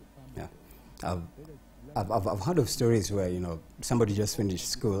 I've heard of stories where, somebody just finished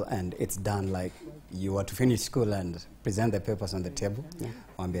school and it's done, like you were to finish school and present the papers on the table.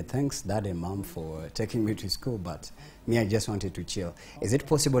 Thanks, Dad and Mom, for taking me to school, but me, I just wanted to chill. Is it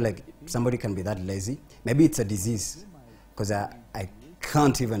possible, like, somebody can be that lazy? Maybe it's a disease, because I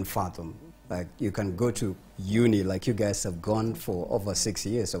can't even fathom. Like, you can go to uni, like you guys have gone for over 6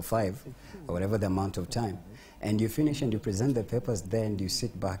 years or 5, or whatever the amount of time, and you finish and you present the papers, then you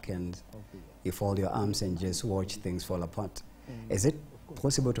sit back and you fold your arms and just watch things fall apart. Is it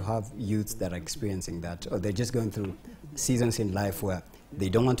possible to have youths that are experiencing that, or they're just going through seasons in life where they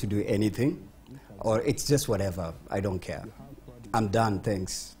don't want to do anything, or it's just whatever, I don't care, I'm done,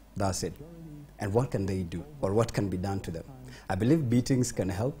 thanks, that's it? And what can they do, or what can be done to them? I believe beatings can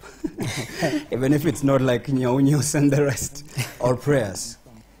help, even if it's not like nyos and the rest, or prayers.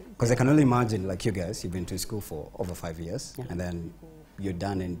 Because I can only imagine, like you guys, you've been to school for over 5 years, and then you're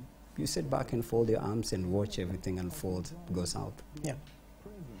done and you sit back and fold your arms and watch everything unfold, goes out.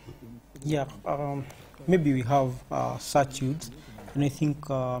 Maybe we have such youths, and I think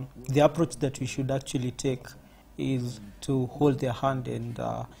the approach that we should actually take is to hold their hand, and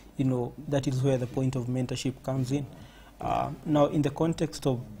that is where the point of mentorship comes in. Now, in the context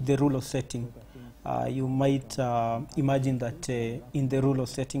of the rule of setting, you might imagine that in the rural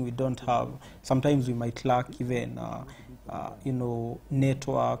setting we don't have, sometimes we might lack even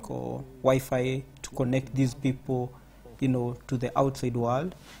network or Wi-Fi to connect these people to the outside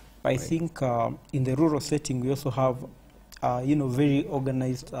world. But I think in the rural setting we also have very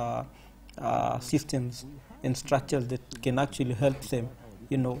organized systems and structures that can actually help them.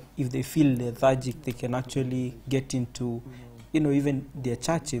 If they feel lethargic, they can actually get into even their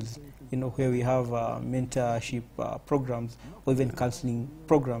churches, where we have mentorship programs or even counseling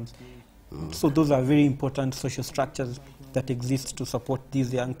programs. So those are very important social structures that exist to support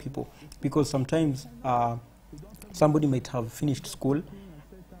these young people, because sometimes somebody might have finished school,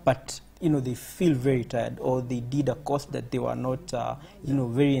 but they feel very tired, or they did a course that they were not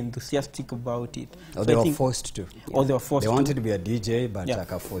very enthusiastic about it. Or they were forced to. Or they were forced to. They wanted to be a DJ, but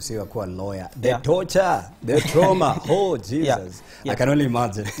akaforsiwa kuwa lawyer. The Yeah. torture, the trauma. Oh, Jesus. Yeah. I can only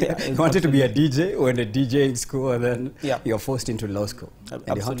imagine. You wanted to be a DJ when a DJ in school, and then you're forced into law school.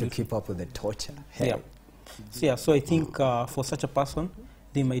 And you have to keep up with the torture. Hey. So I think for such a person,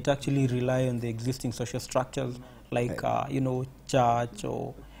 they might actually rely on the existing social structures like church,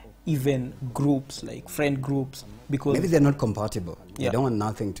 or even groups like friend groups, because maybe they're not compatible. They Yeah. don't want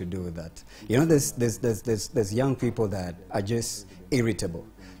nothing to do with that. There's young people that are just irritable.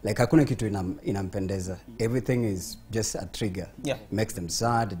 Like hakuna kitu inampendeza. Everything is just a trigger. Yeah. Makes them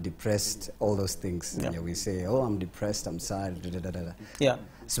sad, depressed, all those things. Yeah. We say, oh, I'm depressed, I'm sad, Yeah.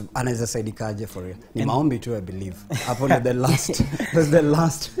 So anaweza saidikaje for real? Ni maombi tu, I believe. Hapo na the last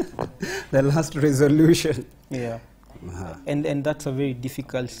the last resolution. Yeah. And that's a very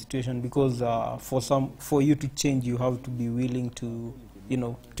difficult situation, because for you to change, you have to be willing to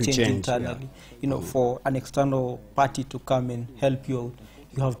change internally. For an external party to come and help you out,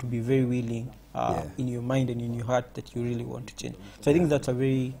 you have to be very willing in your mind and in your heart that you really want to change. So I think that's a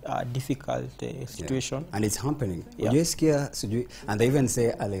very difficult situation. And it's happening. Yeah. And they even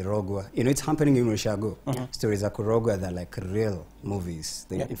say alirogwa. It's happening in Rushago. Stories of kurogwa, they're like real movies.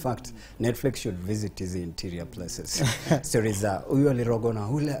 In fact, Netflix should visit these interior places. Stories are huyu alirogwa na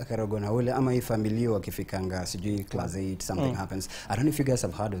hule, akarogwa na hule, ama hii familia wakifikanga sijui class 8, something happens. I don't know if you guys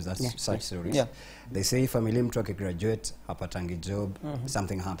have heard of such stories. Yeah. They say familia mtu akigraduate, hapatangi job,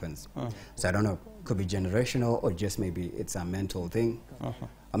 something happens. So I don't know, could be generational, or just maybe it's a mental thing.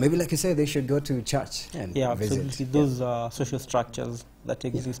 Or maybe, like you say, they should go to church and visit. Absolutely. Those are social structures that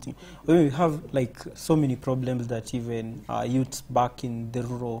exist. We have like so many problems that even youths back in the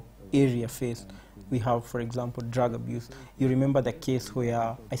rural area face. We have, for example, drug abuse. You remember the case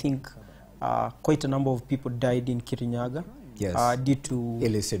where I think quite a number of people died in Kirinyaga due to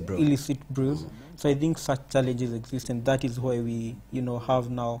illicit brews. So I think such challenges exist, and that is why we, have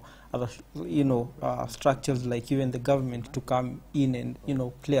now other, structures like even the government to come in and,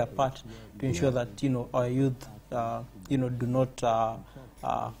 play a part to ensure that, our youth, do not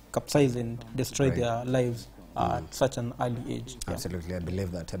capsize and destroy their lives at such an early age. Absolutely, I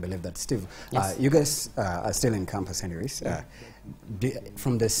believe that. Steve, you guys are still in campus anyways.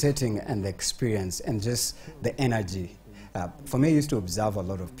 From the setting and the experience and just the energy, for me, I used to observe a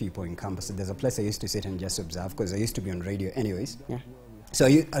lot of people in campus. There's a place I used to sit and just observe, because I used to be on radio anyways. So I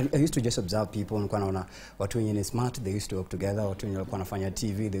used to just observe people. Watu wenye smart, they used to work together. Watu wenye wanafanya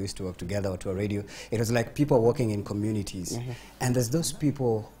TV, they used to work together. Watu radio. It was like people working in communities. And there's those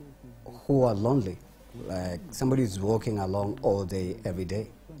people who are lonely. Like somebody who's walking along all day, every day.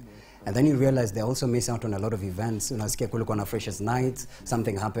 And then you realize they also miss out on a lot of events. Unasikia kulikuwa na freshers nights,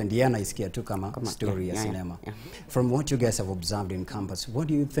 something happened. Naisikia tu kama story ya cinema. From what you guys have observed in campus, what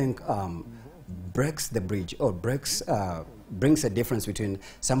do you think breaks the bridge, or brings a difference between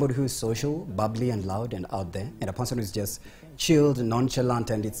somebody who's social, bubbly and loud and out there, and a person who's just chilled, nonchalant,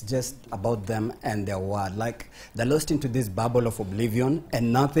 and it's just about them and their word? Like they're lost into this bubble of oblivion,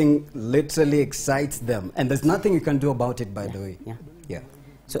 and nothing literally excites them, and there's nothing you can do about it, by the way.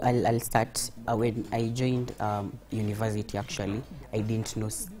 So I'll start. When I joined university, actually, I didn't know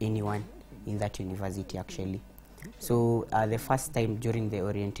anyone in that university, actually. So the first time during the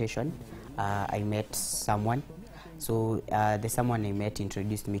orientation, I met someone. So the someone I met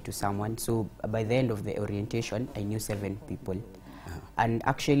introduced me to someone. So by the end of the orientation, I knew 7 people. And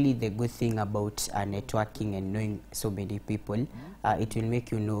actually, the good thing about networking and knowing so many people, it will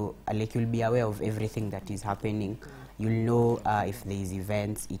make you know, like you'll be aware of everything that is happening. You'll know if there is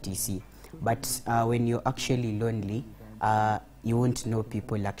events, etc. But when you're actually lonely, you won't know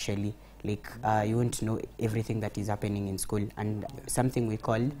people actually. Like you won't know everything that is happening in school. And something we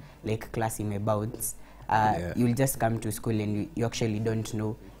call like class imebounds. You'll just come to school and you actually don't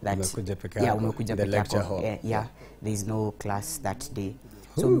know that umekuja the lecture hall. There is no class that day.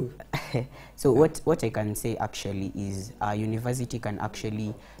 So, so what I can say actually is university can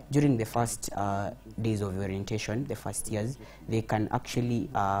actually, during the first days of orientation, the first years, they can actually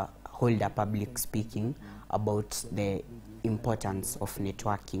hold a public speaking about the importance of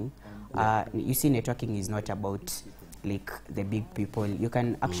networking. You see, networking is not about like the big people. You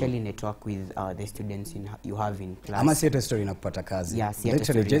can actually network with the students you have in class. Ama siete story na kupata kazi. Yeah, siete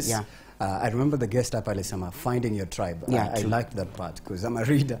Literally, story, just, yeah. I remember the guest up alisema, finding your tribe. Yeah, I true. liked that part because I'm a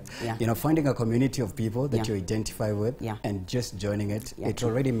reader. Yeah. You know, finding a community of people that Yeah. you identify with Yeah. and just joining it, Yeah, it true.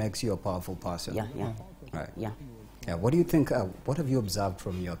 already makes you a powerful person. Yeah, yeah, Right. yeah. Yeah, what do you think, what have you observed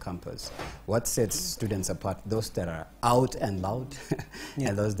from your campus? What sets students apart, those that are out and loud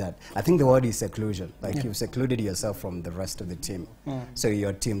and those that, I think the word is seclusion, like you've secluded yourself from the rest of the team. So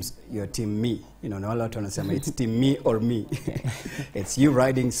your team me, you know, no lot of it's team me or me. It's you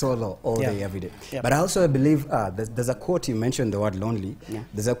riding solo all day, every day. Yeah. But I also believe there's a quote, you mentioned the word lonely. Yeah.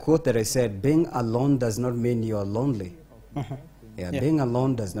 There's a quote that I said, being alone does not mean you're lonely. Yeah, being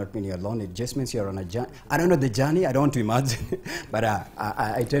alone does not mean you're alone. It just means you're on a journey. I don't know the journey. I don't want to imagine. But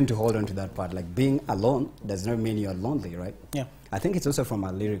I tend to hold on to that part. Like being alone does not mean you're lonely, right? Yeah. I think it's also from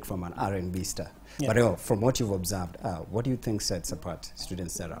a lyric from an R&B star. Yeah. But from what you've observed, what do you think sets apart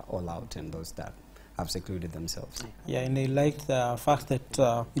students that are all out and those that have secluded themselves? Yeah, and I liked the fact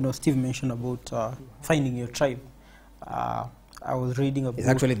that, you know, Steve mentioned about finding your tribe. I was reading a book. It's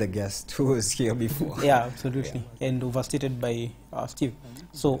actually the guest who was here before. Yeah, absolutely. And overstated by Steve.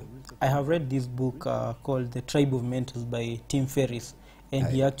 So I have read this book called The Tribe of Mentors by Tim Ferriss. And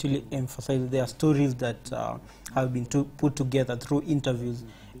he actually emphasized there are stories that have been put together through interviews,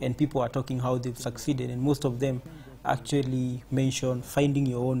 and people are talking how they've succeeded. And most of them actually mention finding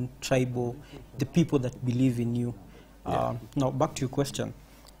your own tribe or the people that believe in you. Now, back to your question.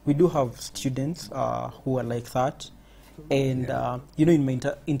 We do have students who are like that. And, you know, in my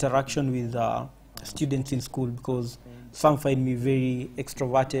interaction with students in school, because some find me very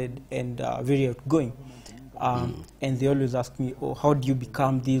extroverted and very outgoing. And they always ask me, oh, how do you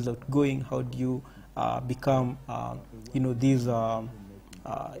become this outgoing? How do you become, you know, this,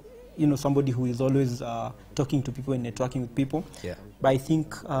 you know, somebody who is always talking to people and networking with people? Yeah. But I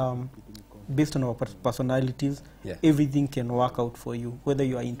think based on our personalities, everything can work out for you, whether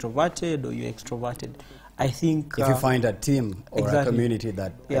you are introverted or you're extroverted. I think if you find a team or a community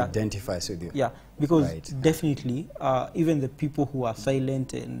that identifies with you. Yeah, because definitely even the people who are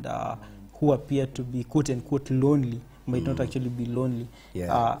silent and who appear to be quote-unquote lonely might not actually be lonely.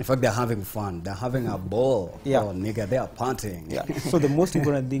 Yeah. In fact, they're having fun. They're having a ball. Yeah. Oh, nigga, they are partying. Yeah. So the most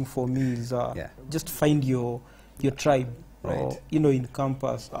important thing for me is just find your tribe. Right. Or, you know, in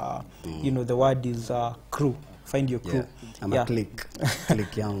campus, you know, the word is crew. Find your crew. I'm a clique.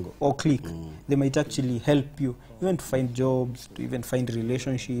 Clique yango. Or clique. They might actually help you even to find jobs, to even find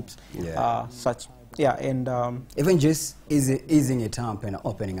relationships, such. Yeah, and even just easing it up and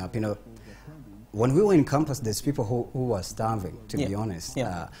opening up. You know, when we were in campus, there's people who were starving, to be honest.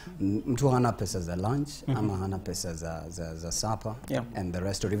 Mtu hana pesa za lunch, ama hana pesa za supper, and the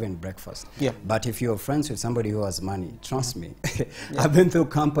rest, or even breakfast. But if you're friends with somebody who has money, trust me, I've been through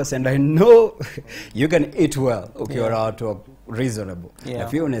campus and I know you can eat well, okay, or out of reasonable.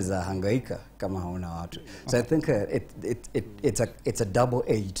 If you unaweza hangaika kama hauna watu. So I think it's a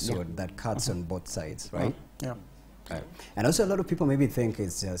double-edged sword that cuts on both sides, right? Right. And also a lot of people maybe think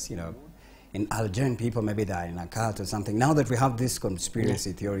it's just, you know, in Algerian people, maybe they're in a cult or something. Now that we have these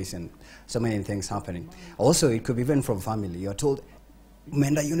conspiracy theories and so many things happening. Also, it could be even from family. You're told,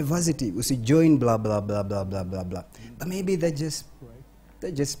 Menda University, we should join blah, blah, blah, blah, blah, blah, blah. But maybe they're just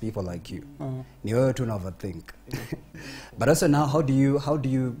people like you. You have to overthink. But also now, how do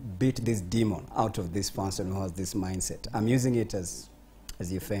you beat this demon out of this person who has this mindset? I'm using it as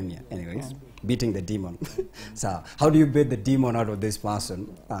euphemia, anyways, beating the demon. So how do you beat the demon out of this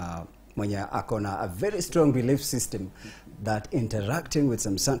person? When you're a very strong belief system that interacting with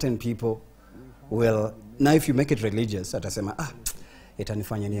some certain people will, now if you make it religious, atasema,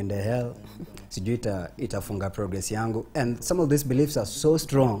 itanifanya niende hell, sijui itafunga progress yangu. And some of these beliefs are so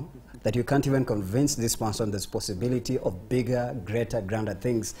strong that you can't even convince this person there's possibility of bigger, greater, grander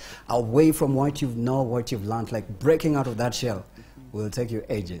things away from what you've known, what you've learned. Like breaking out of that shell will take you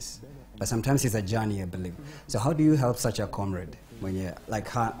ages. But sometimes it's a journey, I believe. So how do you help such a comrade? When you like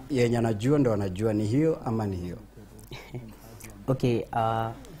yenye anajua ndo anajua ni hiyo ama ni hiyo? Okay,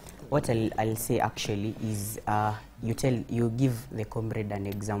 what I'll say actually is you give the comrade an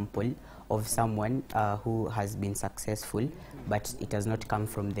example of someone who has been successful, but it has not come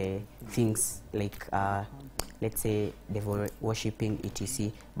from the things like let's say devil worshipping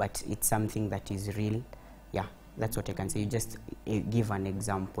etc, but it's something that is real. Yeah, That's what I can say. You just give an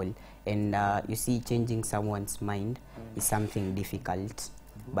example, and you see, changing someone's mind is something difficult.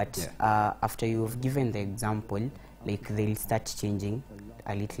 But after you've given the example, like, they'll start changing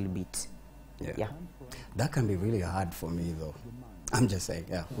a little bit. Yeah. That can be really hard for me, though. I'm just saying.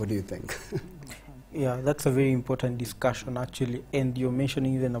 Yeah. What do you think? Yeah, that's a very important discussion, actually. And you're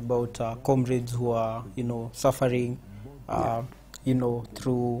mentioning even about comrades who are, suffering,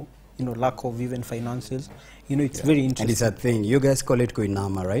 through, lack of even finances. It's very interesting. And it's a thing. You guys call it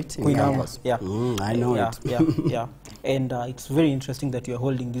Kuinama, right? Kuinama, yeah. I know it. Yeah. And it's very interesting that you're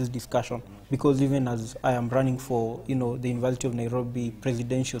holding this discussion, because even as I am running for, the University of Nairobi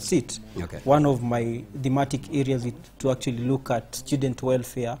presidential seat, one of my thematic areas is to actually look at student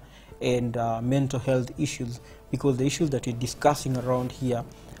welfare and mental health issues, because the issues that we're discussing around here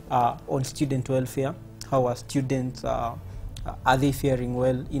are on student welfare. How are students, are they faring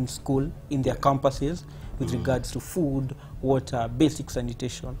well in school, in their campuses, with regards to food, water, basic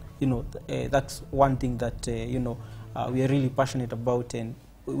sanitation? That's one thing that, we are really passionate about, and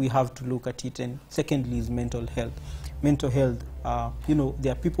we have to look at it. And secondly is mental health. Mental health,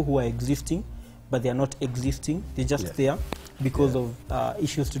 there are people who are existing, but they are not existing. They're just there because of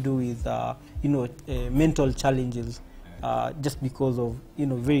issues to do with, mental challenges, just because of,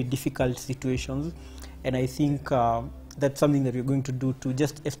 very difficult situations. And I think that's something that we're going to do, to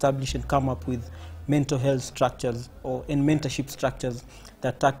just establish and come up with mental health structures and mentorship structures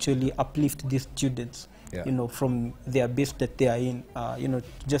that actually uplift these students, from their base that they are in, to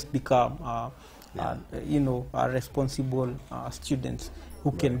just become, responsible students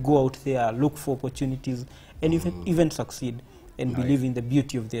who can go out there, look for opportunities, and even succeed and believe in the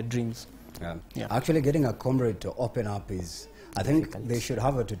beauty of their dreams. Actually, getting a comrade to open up is, I think they should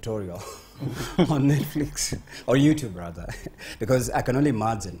have a tutorial on Netflix or YouTube, rather, because I can only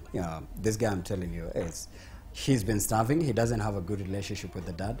imagine, this guy I'm telling you, he's been starving. He doesn't have a good relationship with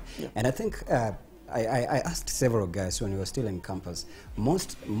the dad. And I think I asked several guys when we were still in campus,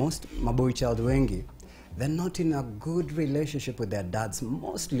 most maboy child wengi, they're not in a good relationship with their dads,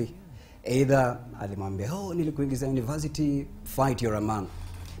 mostly. Either alimwambia, oh, nilikuingiza university, fight, you're a man.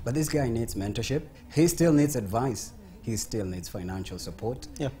 But this guy needs mentorship. He still needs advice. He still needs financial support.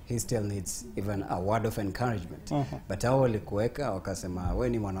 He still needs even a word of encouragement. But hao walikuweka wakasema wewe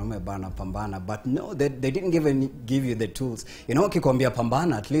ni mwanaume bana, pambana. But no, they didn't give you the tools. Ukikwambia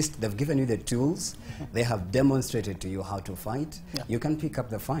pambana, at least they've given you the tools. They have demonstrated to you how to fight. You can pick up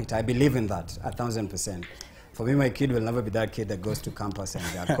the fight. I believe in that 1,000%. For me, my kid will never be that kid that goes to campus and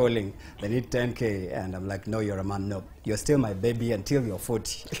they're calling, they need 10K, and I'm like, no, you're a man. No, you're still my baby until you're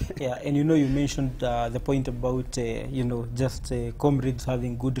 40. And you mentioned the point about, just comrades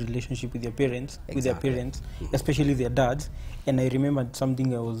having good relationship with their parents, especially their dads. And I remembered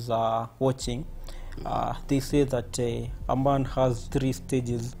something I was watching. They say that a man has 3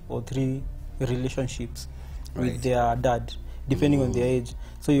 stages or 3 relationships with their dad, depending on their age.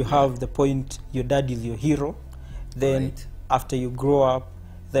 So you have the point, your dad is your hero. Then after you grow up,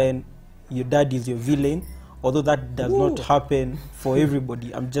 then your dad is your villain. Although that does not happen for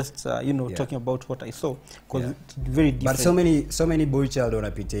everybody. I'm just, talking about what I saw, because it's very different. But so many boy child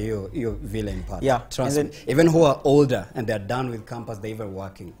wanapitia your villain part. Trust me. Even who are older and they're done with campus, they're even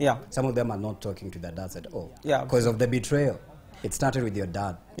working. Some of them are not talking to their dads at all. Because of the betrayal. It started with your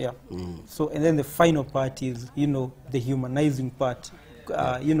dad. So, and then the final part is, the humanizing part.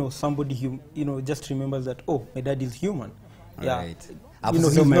 Somebody, just remembers that, oh, my dad is human.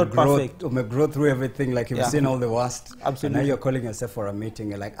 He's not perfect. You may grow through everything, like you've seen all the worst. Absolutely. And now you're calling yourself for a meeting.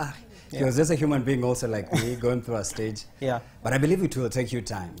 You're like, he was just a human being also like me, going through a stage. But I believe it will take you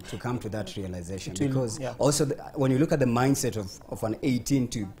time to come to that realization. Because also, when you look at the mindset of an 18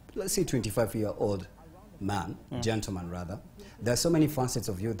 to, let's say, 25-year-old man, gentleman rather, there are so many facets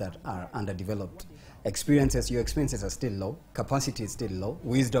of you that are underdeveloped. Your experiences are still low, capacity is still low,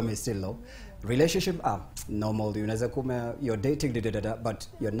 wisdom is still low, relationship are normal, you're dating, but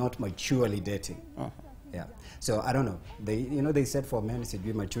you're not maturely dating. So I don't know. They said for men,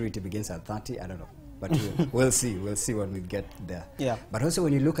 maturity begins at 30. I don't know. But we'll see when we get there. But also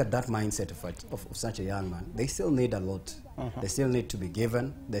when you look at that mindset of such a young man, they still need a lot. They still need to be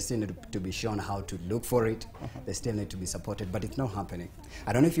given. They still need to be shown how to look for it. They still need to be supported, but it's not happening.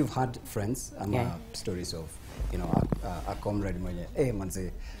 I don't know if you've had friends, stories of, a comrade mwenye,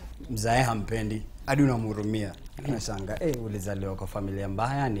 manze, mzae hampendi, adi unamhurumia. Unashanga, ulizaliwa kwa familia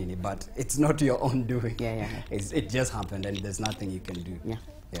mbaya nini, but it's not your own doing. It just happened and there's nothing you can do.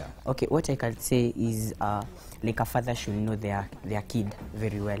 Okay, what I can say is like a father should know their kid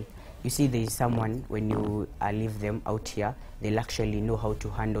very well. You see, there is someone, when you leave them out here, they'll actually know how to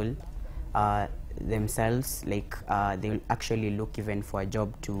handle themselves, like they'll actually look even for a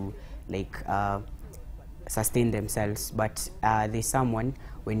job to like sustain themselves. But there's someone,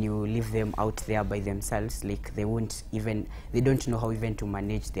 when you leave them out there by themselves, like they don't know how even to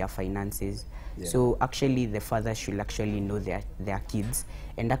manage their finances. Yeah. So actually the father should actually know their kids,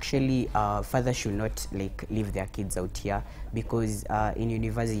 and actually father should not like leave their kids out here, because in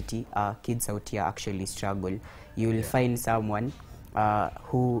university kids out here actually struggle. You will find someone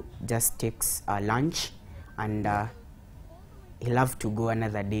who just takes lunch, and he'll have to go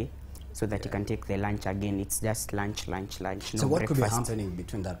another day so that he can take the lunch again. It's just lunch, no so what breakfast. could be happening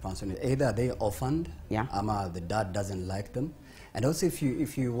between that person? Either they orphaned, ama the dad doesn't like them. And also, if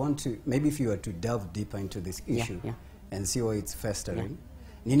you want to, maybe if you were to delve deeper into this issue and see where it's festering,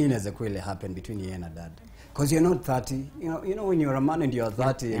 nini inaweza kuwa ile happen between you and a dad? Because you're not 30, you know when you're a man and you're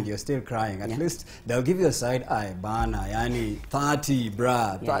 30 and you're still crying, at least they'll give you a side eye, bana, yani 30,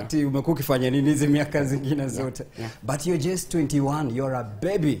 brah, 30, umekuwa ukifanya nini hizi miaka zingine zote. But you're just 21, you're a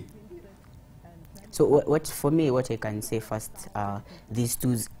baby. So for me, what I can say first, these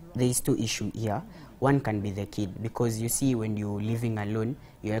two issues here. One can be the kid, because you see, when you're living alone,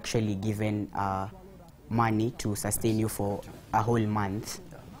 you're actually given money to sustain you for a whole month.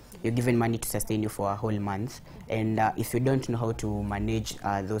 You're given money to sustain you for a whole month, and if you don't know how to manage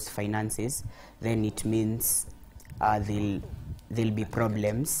those finances, then it means there'll be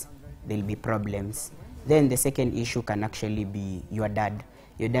problems. Then the second issue can actually be your dad.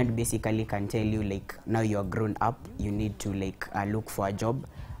 Your dad basically can tell you, like, now you're grown up, you need to like look for a job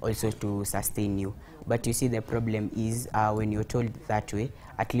also to sustain you. But you see, the problem is when you're told that way,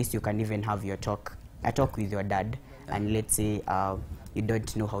 at least you can even have a talk with your dad, and let's say you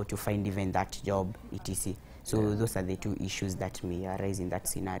don't know how to find even that job, etc. So those are the two issues that may arise in that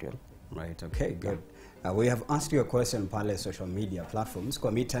scenario. Right, okay, good. We have asked you a question pale social media platforms.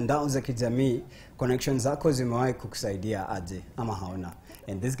 Kwa mitandao za kijamii, connections zako zimewahi kukusaidia aje ama haona?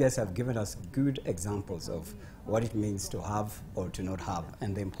 And these guys have given us good examples of what it means to have or to not have,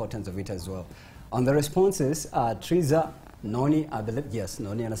 and the importance of it as well. On the responses, Triza, Noni, I believe, yes,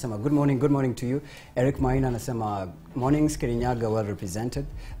 Noni anasema, good morning to you. Eric Maina anasema, mornings, Kirinyaga well represented.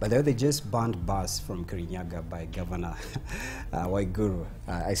 By the way, they just banned bus from Kirinyaga by Governor Waiguru.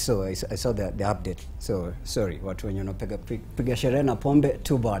 I saw the update. So, sorry, watu wenye piga sherehe na pombe,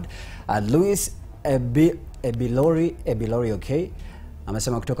 too bad. Luis Ebilori, okay.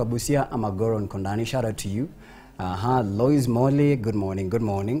 Amesema kutoka Busia, Amagoro Nkondani, shout out to you. Lois Molly, good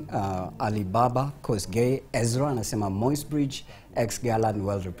morning. Alibaba, Kosgei, Ezra, anasema Moist Bridge, ex-Galan,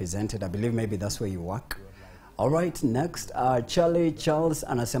 well represented. I believe maybe that's where you work. All right, next, Charlie Charles,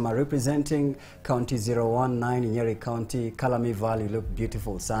 anasema representing County 019 in Nyeri County, Kalami Valley, look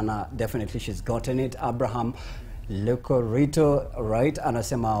beautiful, sana. Definitely she's gotten it. Abraham Lucorito, right,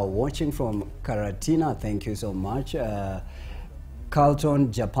 anasema watching from Karatina, thank you so much.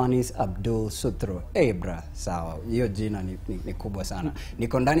 Carlton Japanese Abdul Sutro. Bra, sawa. Hiyo jina ni kubwa sana.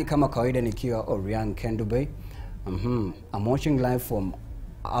 Niko ndani kama kawaida nikiwa Oriang Kendube. I'm watching live from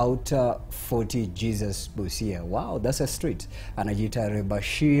Outer 40 Jesus Busia. Wow, that's a street. Anajiita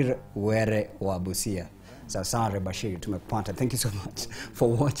Rebashir Were wa Busia. Sasa Rebashir, tumepata. Thank you so much for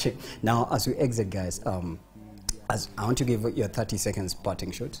watching. Now, as we exit, guys, I want to give your 30 seconds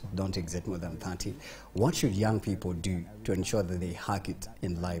parting shot. Don't exit more than 30. What should young people do to ensure that they hack it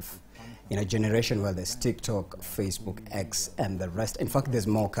in life? In a generation where there's TikTok, Facebook, X, and the rest. In fact, there's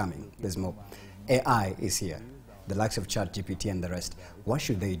more coming. There's more. AI is here. The likes of ChatGPT and the rest. What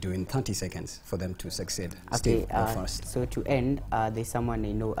should they do in 30 seconds for them to succeed? Okay, Steve, go first. So to end, there's someone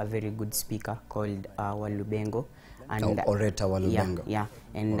I know, a very good speaker called Walubengo. And Oreta Walubengo. Yeah.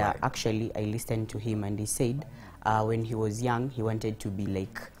 And actually, I listened to him, and he said, when he was young, he wanted to be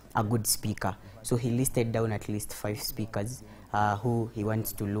like a good speaker. So he listed down at least 5 speakers who he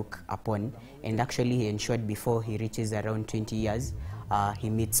wants to look upon. And actually, he ensured before he reaches around 20 years, he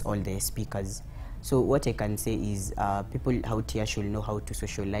meets all the speakers. So what I can say is people out here should know how to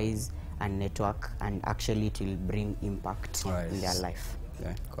socialize and network, and actually it will bring impact in their life.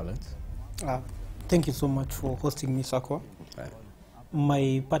 Yeah, Colin. Thank you so much for hosting me, Sakwa.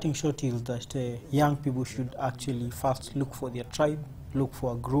 My parting shot is that young people should actually first look for their tribe, look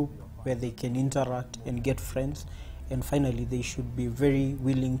for a group where they can interact and get friends, and finally they should be very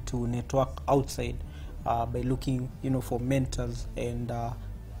willing to network outside by looking, for mentors and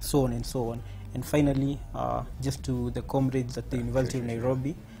so on and so on. And finally, just to the comrades at the University of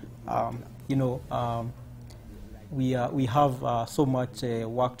Nairobi, we have so much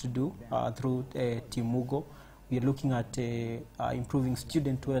work to do through Team Mugo. We are looking at improving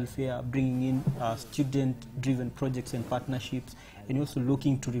student welfare, bringing in student-driven projects and partnerships, and also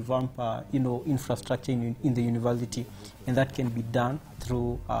looking to revamp, infrastructure in the university, and that can be done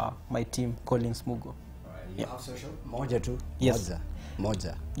through my team, Collins Mugo. You have social? Moja too? Yes.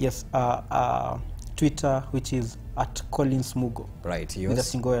 Moja. Yes. Twitter, which is at Collins Mugo. Right. Yours? With a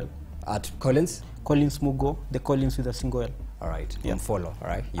single L. At Collins? Collins Mugo. The Collins with a single L. All right. Yeah. Follow. All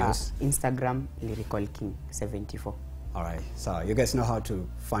right. Yours? Instagram, Lyrical King 74. All right. So you guys know how to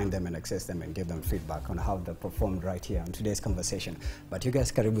find them and access them and give them feedback on how they performed right here on today's conversation. But you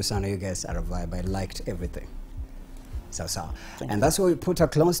guys, karibu sana. You guys are a vibe. I liked everything. So. And that's why we put a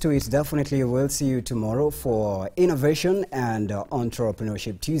close to it. Definitely we'll see you tomorrow for Innovation and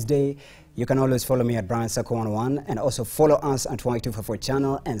Entrepreneurship Tuesday. You can always follow me at Brian Sako 101 and also follow us at Y254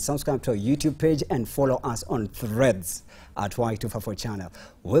 channel and subscribe to our YouTube page and follow us on Threads at Y254 channel.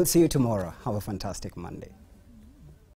 We'll see you tomorrow. Have a fantastic Monday.